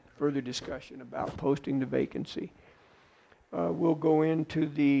Management. Further discussion about posting the vacancy. We'll go into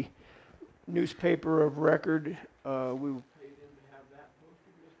the newspaper of record. We will pay them to have that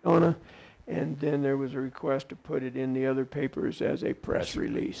posted, Ms. Donna. And then there was a request to put it in the other papers as a press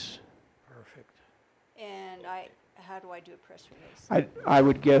release. Perfect. And how do I do a press release? I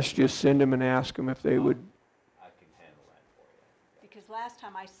would guess just send them and ask them if they would. I can handle that for you. Because last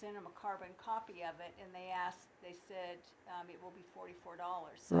time I sent them a carbon copy of it, and they said it will be $44.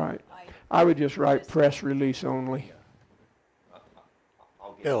 So Right. I would just write press release only.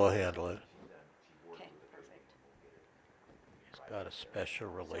 Bill will handle it. Okay, perfect. He's got a special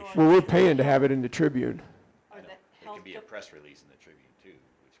relationship. Well, we're paying to have it in the Tribune. Or the It health can be a dep- press release in the Tribune too,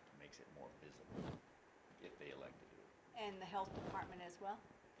 which makes it more visible if they elect to do it. And the health department as well?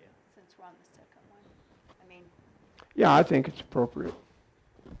 Yeah. Since we're on the second one. I mean, Yeah, I think it's appropriate.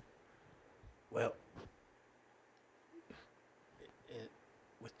 Well,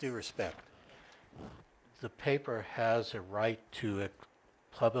 with due respect, the paper has a right to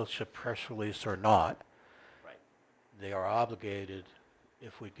publish a press release or not. Right. They are obligated,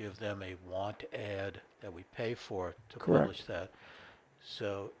 if we give them a want ad that we pay for, to Correct. publish that.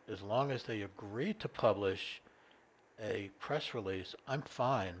 So as long as they agree to publish a press release, I'm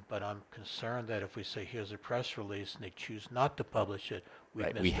fine, but I'm concerned that if we say, here's a press release, and they choose not to publish it, we've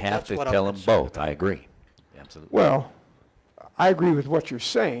Right, missed we it. have That's to what I'm tell them concerned both. about. I agree. Absolutely. Well, I agree with what you're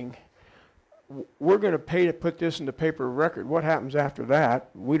saying. We're going to pay to put this in the paper of record. What happens after that,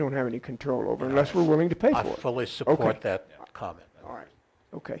 we don't have any control over unless we're willing to pay I for it. fully support Okay. that comment. All right,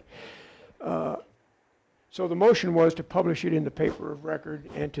 okay. So the motion was to publish it in the paper of record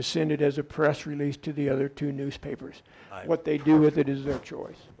and to send it as a press release to the other two newspapers. I- What they do with it is their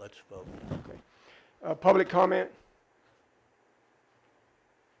choice. Let's vote. Public comment?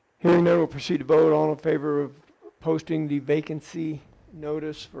 Hearing none, we'll proceed to vote. All in favor of posting the vacancy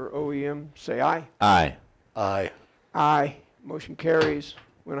notice for OEM, say aye. Aye. Aye. Aye. Motion carries.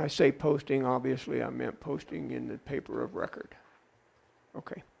 When I say posting, obviously I meant posting in the paper of record.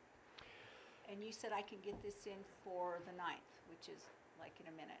 Okay. and you said I can get this in for the 9th, which is like in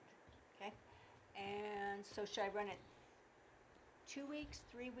a minute, okay? And so should I run it 2 weeks,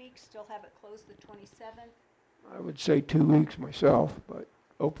 3 weeks, still have it closed the 27th? I would say 2 weeks myself, but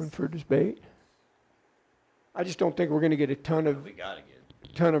open for debate. I just don't think we're going to get a ton of We gotta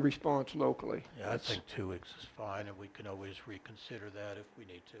get. response locally. Yeah, I think 2 weeks is fine, and we can always reconsider that if we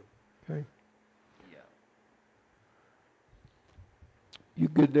need to. Okay. Yeah. You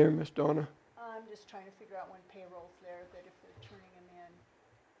good there, Miss Donna? I'm just trying to figure out when payroll's there, that if they're turning them in.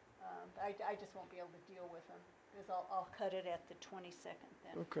 I just won't be able to deal with them, because I'll cut it at the 22nd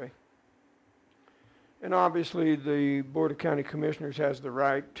then. Okay. And obviously, the Board of County Commissioners has the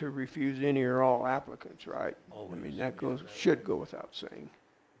right to refuse any or all applicants, right? I mean, that should go without saying.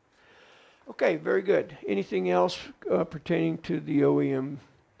 Okay, very good. Anything else pertaining to the OEM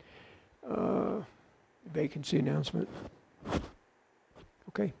vacancy announcement?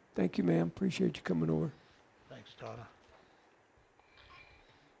 Okay, thank you, ma'am. Appreciate you coming over. Thanks, Donna.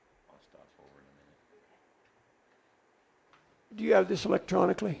 I'll stop forward in a minute. Do you have this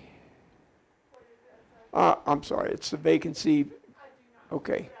electronically? I'm sorry, it's the vacancy.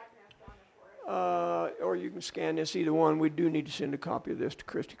 Okay. Or you can scan this, either one. We do need to send a copy of this to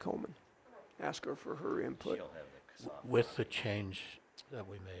Christy Coleman. Ask her for her input. She'll have the copy. With the change that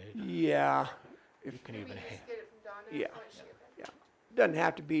we made, Yeah, you can even, yeah. Doesn't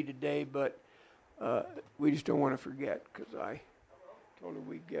have to be today, but we just don't want to forget, because I told her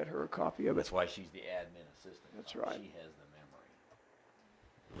we'd get her a copy of it. That's why she's the admin assistant. That's Bob. right. She has the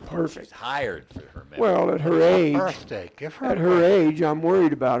memory. Perfect. She's hired for her memory. Well, at her age, birthday, give her at a her birthday. age, I'm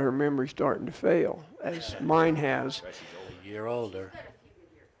worried about her memory starting to fail, as mine has. She's old a year older.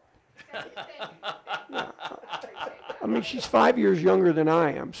 I mean, she's 5 years younger than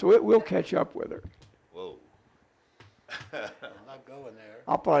I am, so it will catch up with her. Whoa. I'm not going there.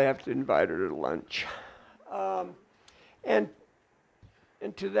 I'll probably have to invite her to lunch. And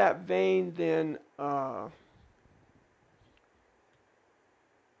to that vein, then,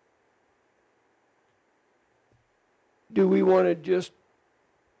 do we want to just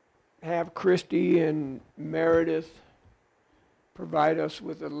have Christy and Meredith provide us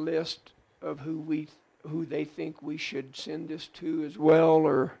with a list of who they think we should send this to as well,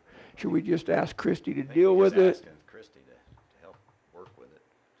 or should we just ask Christy to deal with it? Asking Christy to help work with it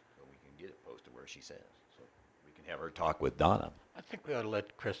so we can get it posted where she says. So we can have her talk with Donna. I think we ought to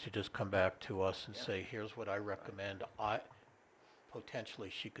let Christy just come back to us and say, here's what I recommend.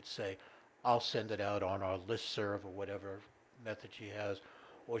 Potentially she could say, I'll send it out on our listserv or whatever method she has.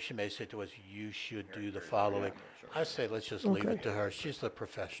 Or she may say to us, you should do the following. I say let's just leave it to her. She's the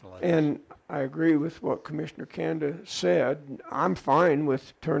professional. And I agree with what Commissioner Kanda said. I'm fine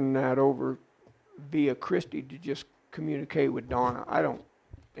with turning that over via Christie to just communicate with Donna. I don't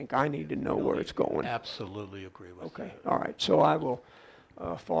think I need to know where it's going. Absolutely agree with Okay, that. all right. So I will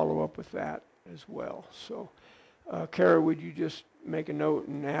follow up with that as well. So, Kara, would you just make a note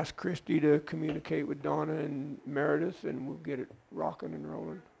and ask Christy to communicate with Donna and Meredith, and we'll get it rocking and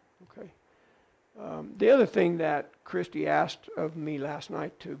rolling. Okay. The other thing that Christy asked of me last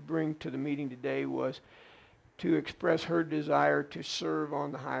night to bring to the meeting today was to express her desire to serve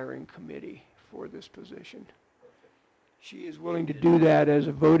on the hiring committee for this position. She is willing to do that as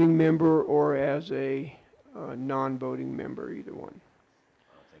a voting member or as a non-voting member, either one.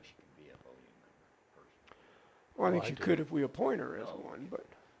 I don't think she can be a voting member personally. Well, I think Well, I she do. could if we appoint her as one, but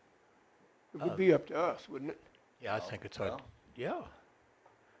it would be up to us, wouldn't it? Yeah, I think it's our, Well, yeah.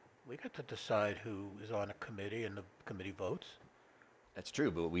 We get to decide who is on a committee and the committee votes. that's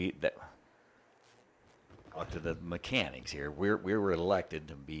true, but talk to the mechanics here. We were elected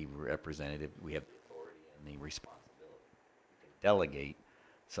to be representative. We have the authority and the responsibility. We can delegate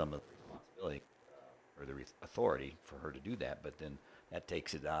some of the responsibility or the authority for her to do that, but then that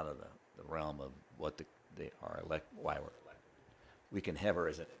takes it out of the realm of what why we're elected. We can have her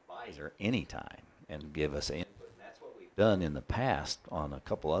as an advisor anytime and give us input. And that's what we've done in the past on a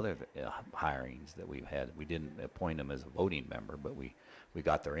couple other hirings that we've had. We didn't appoint them as a voting member, but we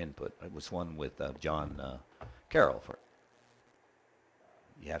got their input. It was one with John Carroll.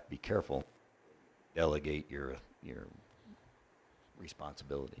 You have to be careful. Delegate your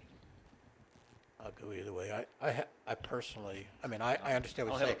responsibility. I'll go either way. I personally, I mean, I understand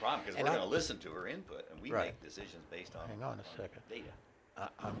I what don't you're have a saying. problem because And we're I- going to listen to her input, and we Right. make decisions based on Hang on a second. data.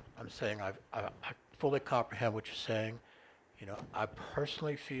 I'm saying I fully comprehend what you're saying. You know, I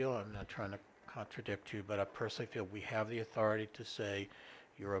personally feel, I'm not trying to contradict you, but I personally feel we have the authority to say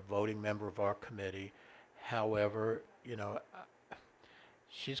you're a voting member of our committee. However, you know,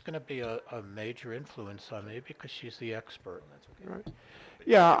 she's going to be a major influence on me because she's the expert. That's okay. Right. But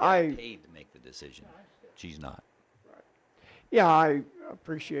Yeah, you're I paid to make the decision. She's not. Yeah, I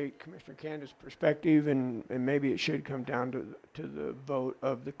appreciate Commissioner Candace's perspective, and maybe it should come down to the vote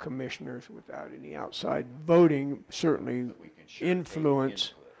of the commissioners without any outside voting, certainly We can sure take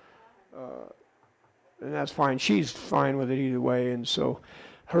influence, input. and that's fine. She's fine with it either way, and so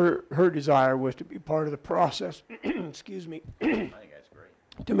her desire was to be part of the process, excuse me, I think that's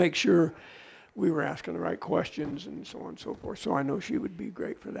great. to make sure we were asking the right questions and so on and so forth. So I know she would be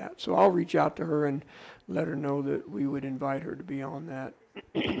great for that. So I'll reach out to her and let her know that we would invite her to be on that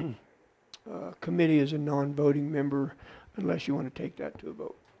committee as a non-voting member, unless you want to take that to a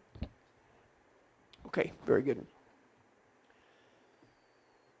vote. Okay, very good.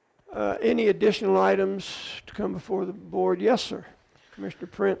 Any additional items to come before the board? Yes, sir. Commissioner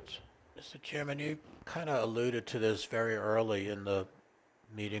Prince. Mr. Chairman, you kind of alluded to this very early in the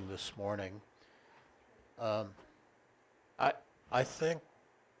meeting this morning. I think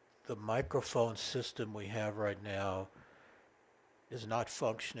the microphone system we have right now is not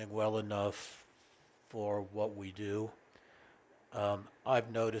functioning well enough for what we do.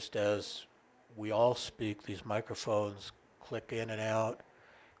 I've noticed as we all speak, these microphones click in and out,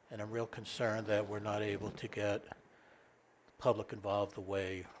 and I'm real concerned that we're not able to get the public involved the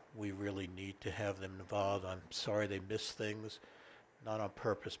way we really need to have them involved. I'm sorry they miss things, not on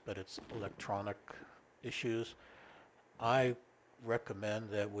purpose, but it's electronic issues. I recommend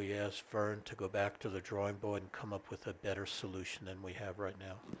that we ask Vern to go back to the drawing board and come up with a better solution than we have right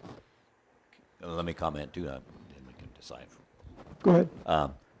now. Let me comment too, then we can decide. Go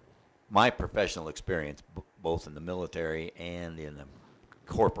ahead. My professional experience, both in the military and in the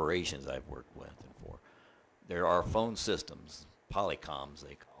corporations I've worked with and for, there are phone systems, polycoms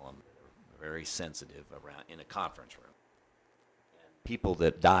they call them, that are very sensitive around in a conference room. And people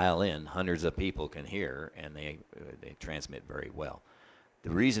that dial in, hundreds of people can hear, and they transmit very well. The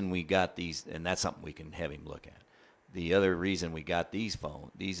reason we got these, and that's something we can have him look at. The other reason we got these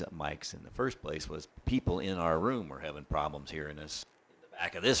mics in the first place was people in our room were having problems hearing us in the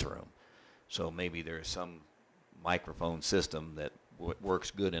back of this room. So maybe there's some microphone system that works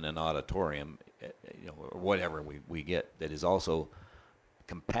good in an auditorium, or whatever we get, that is also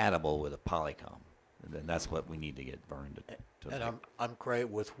compatible with a Polycom. And then that's what we need to get Vern to And make. I'm great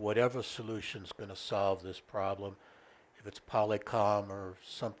with whatever solution's going to solve this problem. If it's Polycom or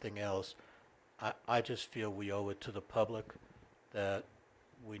something else, I just feel we owe it to the public that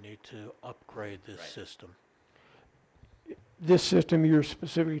we need to upgrade this Right. system. This system, you're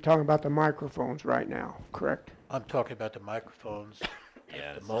specifically talking about the microphones right now, correct? I'm talking about the microphones Yeah,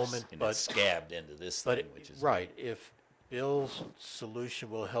 at the it's moment, and but it's scabbed into this But, thing, which is right, if Bill's solution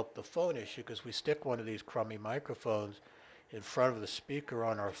will help the phone issue, because we stick one of these crummy microphones in front of the speaker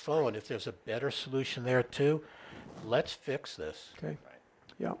on our phone, if there's a better solution there too, let's fix this. Okay,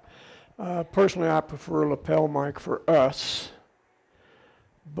 yeah. Personally, I prefer a lapel mic for us,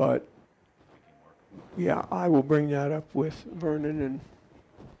 but yeah, I will bring that up with Vernon,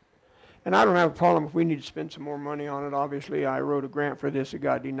 and I don't have a problem if we need to spend some more money on it. Obviously, I wrote a grant for this, it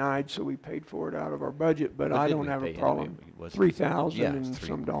got denied, so we paid for it out of our budget, but What I did don't we have a pay anyway? problem. Was it- 3,000 Yeah, and it's three.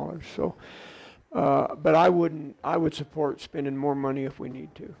 some dollars, so. But I would support spending more money if we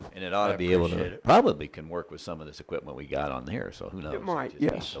need to. And it ought I to be able appreciate to, it. probably can work with some of this equipment we got on here, so who knows? We might, just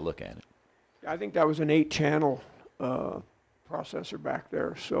need yes. to look at it. I think that was an 8-channel processor back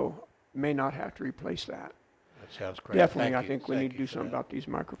there, so may not have to replace that. That sounds great. Definitely, Thank I you. think we Thank need to you do for something that. about these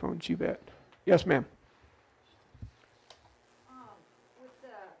microphones, you bet. Yes, ma'am. With the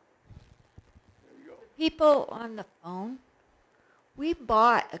people on the phone, we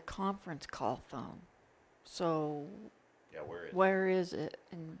bought a conference call phone. So Yeah, where is where is it?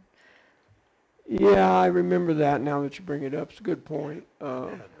 And Yeah, I remember that now that you bring it up. It's a good point. it? It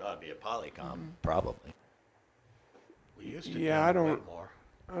ought to be a Polycom, probably. We used to Yeah, do I it don't- Whitmore.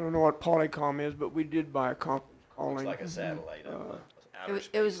 I don't know what Polycom is, but we did buy a conference Looks calling. like a satellite.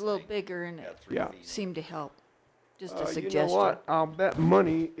 it was a little bigger and it Got 3 Yeah. feet. seemed to help. Just a You suggestion. know what? I'll bet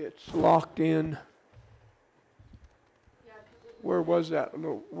money it's locked in. Where was that?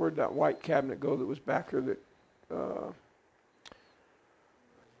 Where'd that white cabinet go that was back there that, previous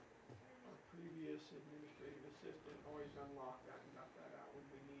administrative assistant always unlocked that and got that out when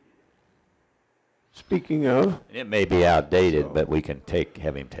we needed it. Speaking of, And it may be outdated, So- but we can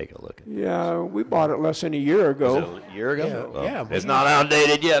have him take a look at it. yeah, we bought it less than a year ago. Was it a year ago? Yeah, Well, yeah, we it's not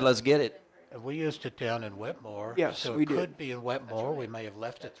outdated yet, let's get it. And we used it down in Whitmore. Yes, so we it did. could be in Whitmore. We may have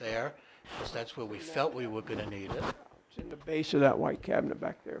left it there, because that's where we felt we were going to need it. It's in the base of that white cabinet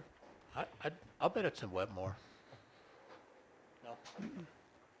back there. I'll bet it's in Whitmore. No.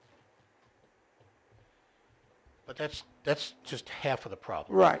 But that's just half of the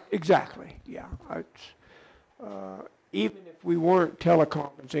problem. Right, exactly, yeah. Even if we weren't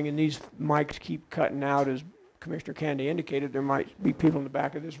teleconferencing and these mics keep cutting out, as Commissioner Candy indicated, there might be people in the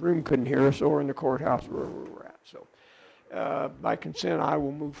back of this room couldn't hear us or in the courthouse where we're at. So by consent, I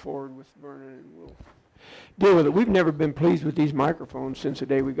will move forward with Vernon and we'll deal with it. We've never been pleased with these microphones since the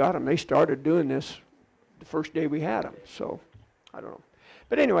day we got them. They started doing this the first day we had them, so I don't know.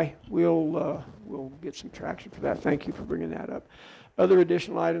 But anyway, we'll get some traction for that. Thank you for bringing that up. Other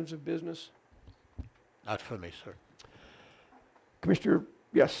additional items of business? Not for me, sir. Commissioner,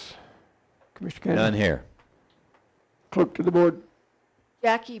 yes. Commissioner Candy? None here. Clerk to the board.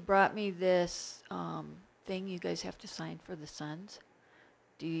 Jackie brought me this thing you guys have to sign for the Suns.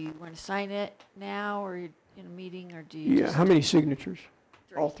 Do you want to sign it now or in a meeting, or do you Yeah, just? how many signatures?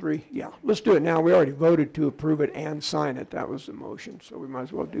 All 3? Yeah, let's do it now. We already voted to approve it and sign it. That was the motion, so we might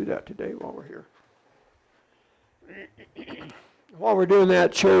as well do that today while we're here. While we're doing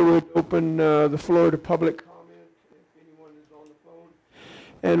that, Chair would open the floor to public comment if anyone is on the phone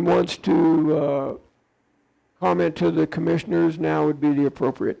and wants to comment to the commissioners. Now would be the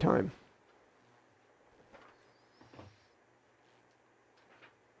appropriate time.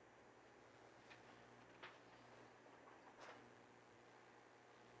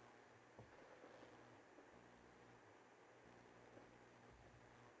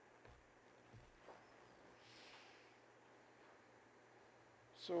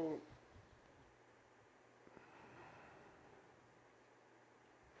 So,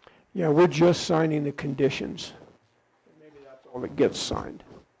 yeah, we're just signing the conditions. Maybe that's all that gets signed.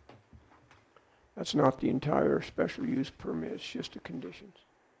 That's not the entire special use permit, it's just the conditions.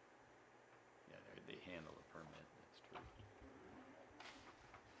 Yeah, they handle the permit.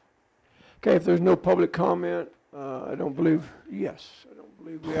 Okay, if there's no public comment, I don't believe we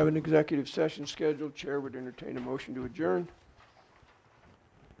have an executive session scheduled. Chair would entertain a motion to adjourn.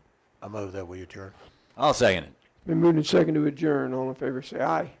 I move that we adjourn. I'll second it. Been moved and seconded to adjourn. All in favor say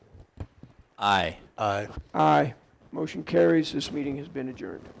aye. Aye. Aye. Aye. Motion carries. This meeting has been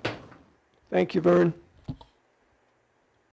adjourned. Thank you, Vern.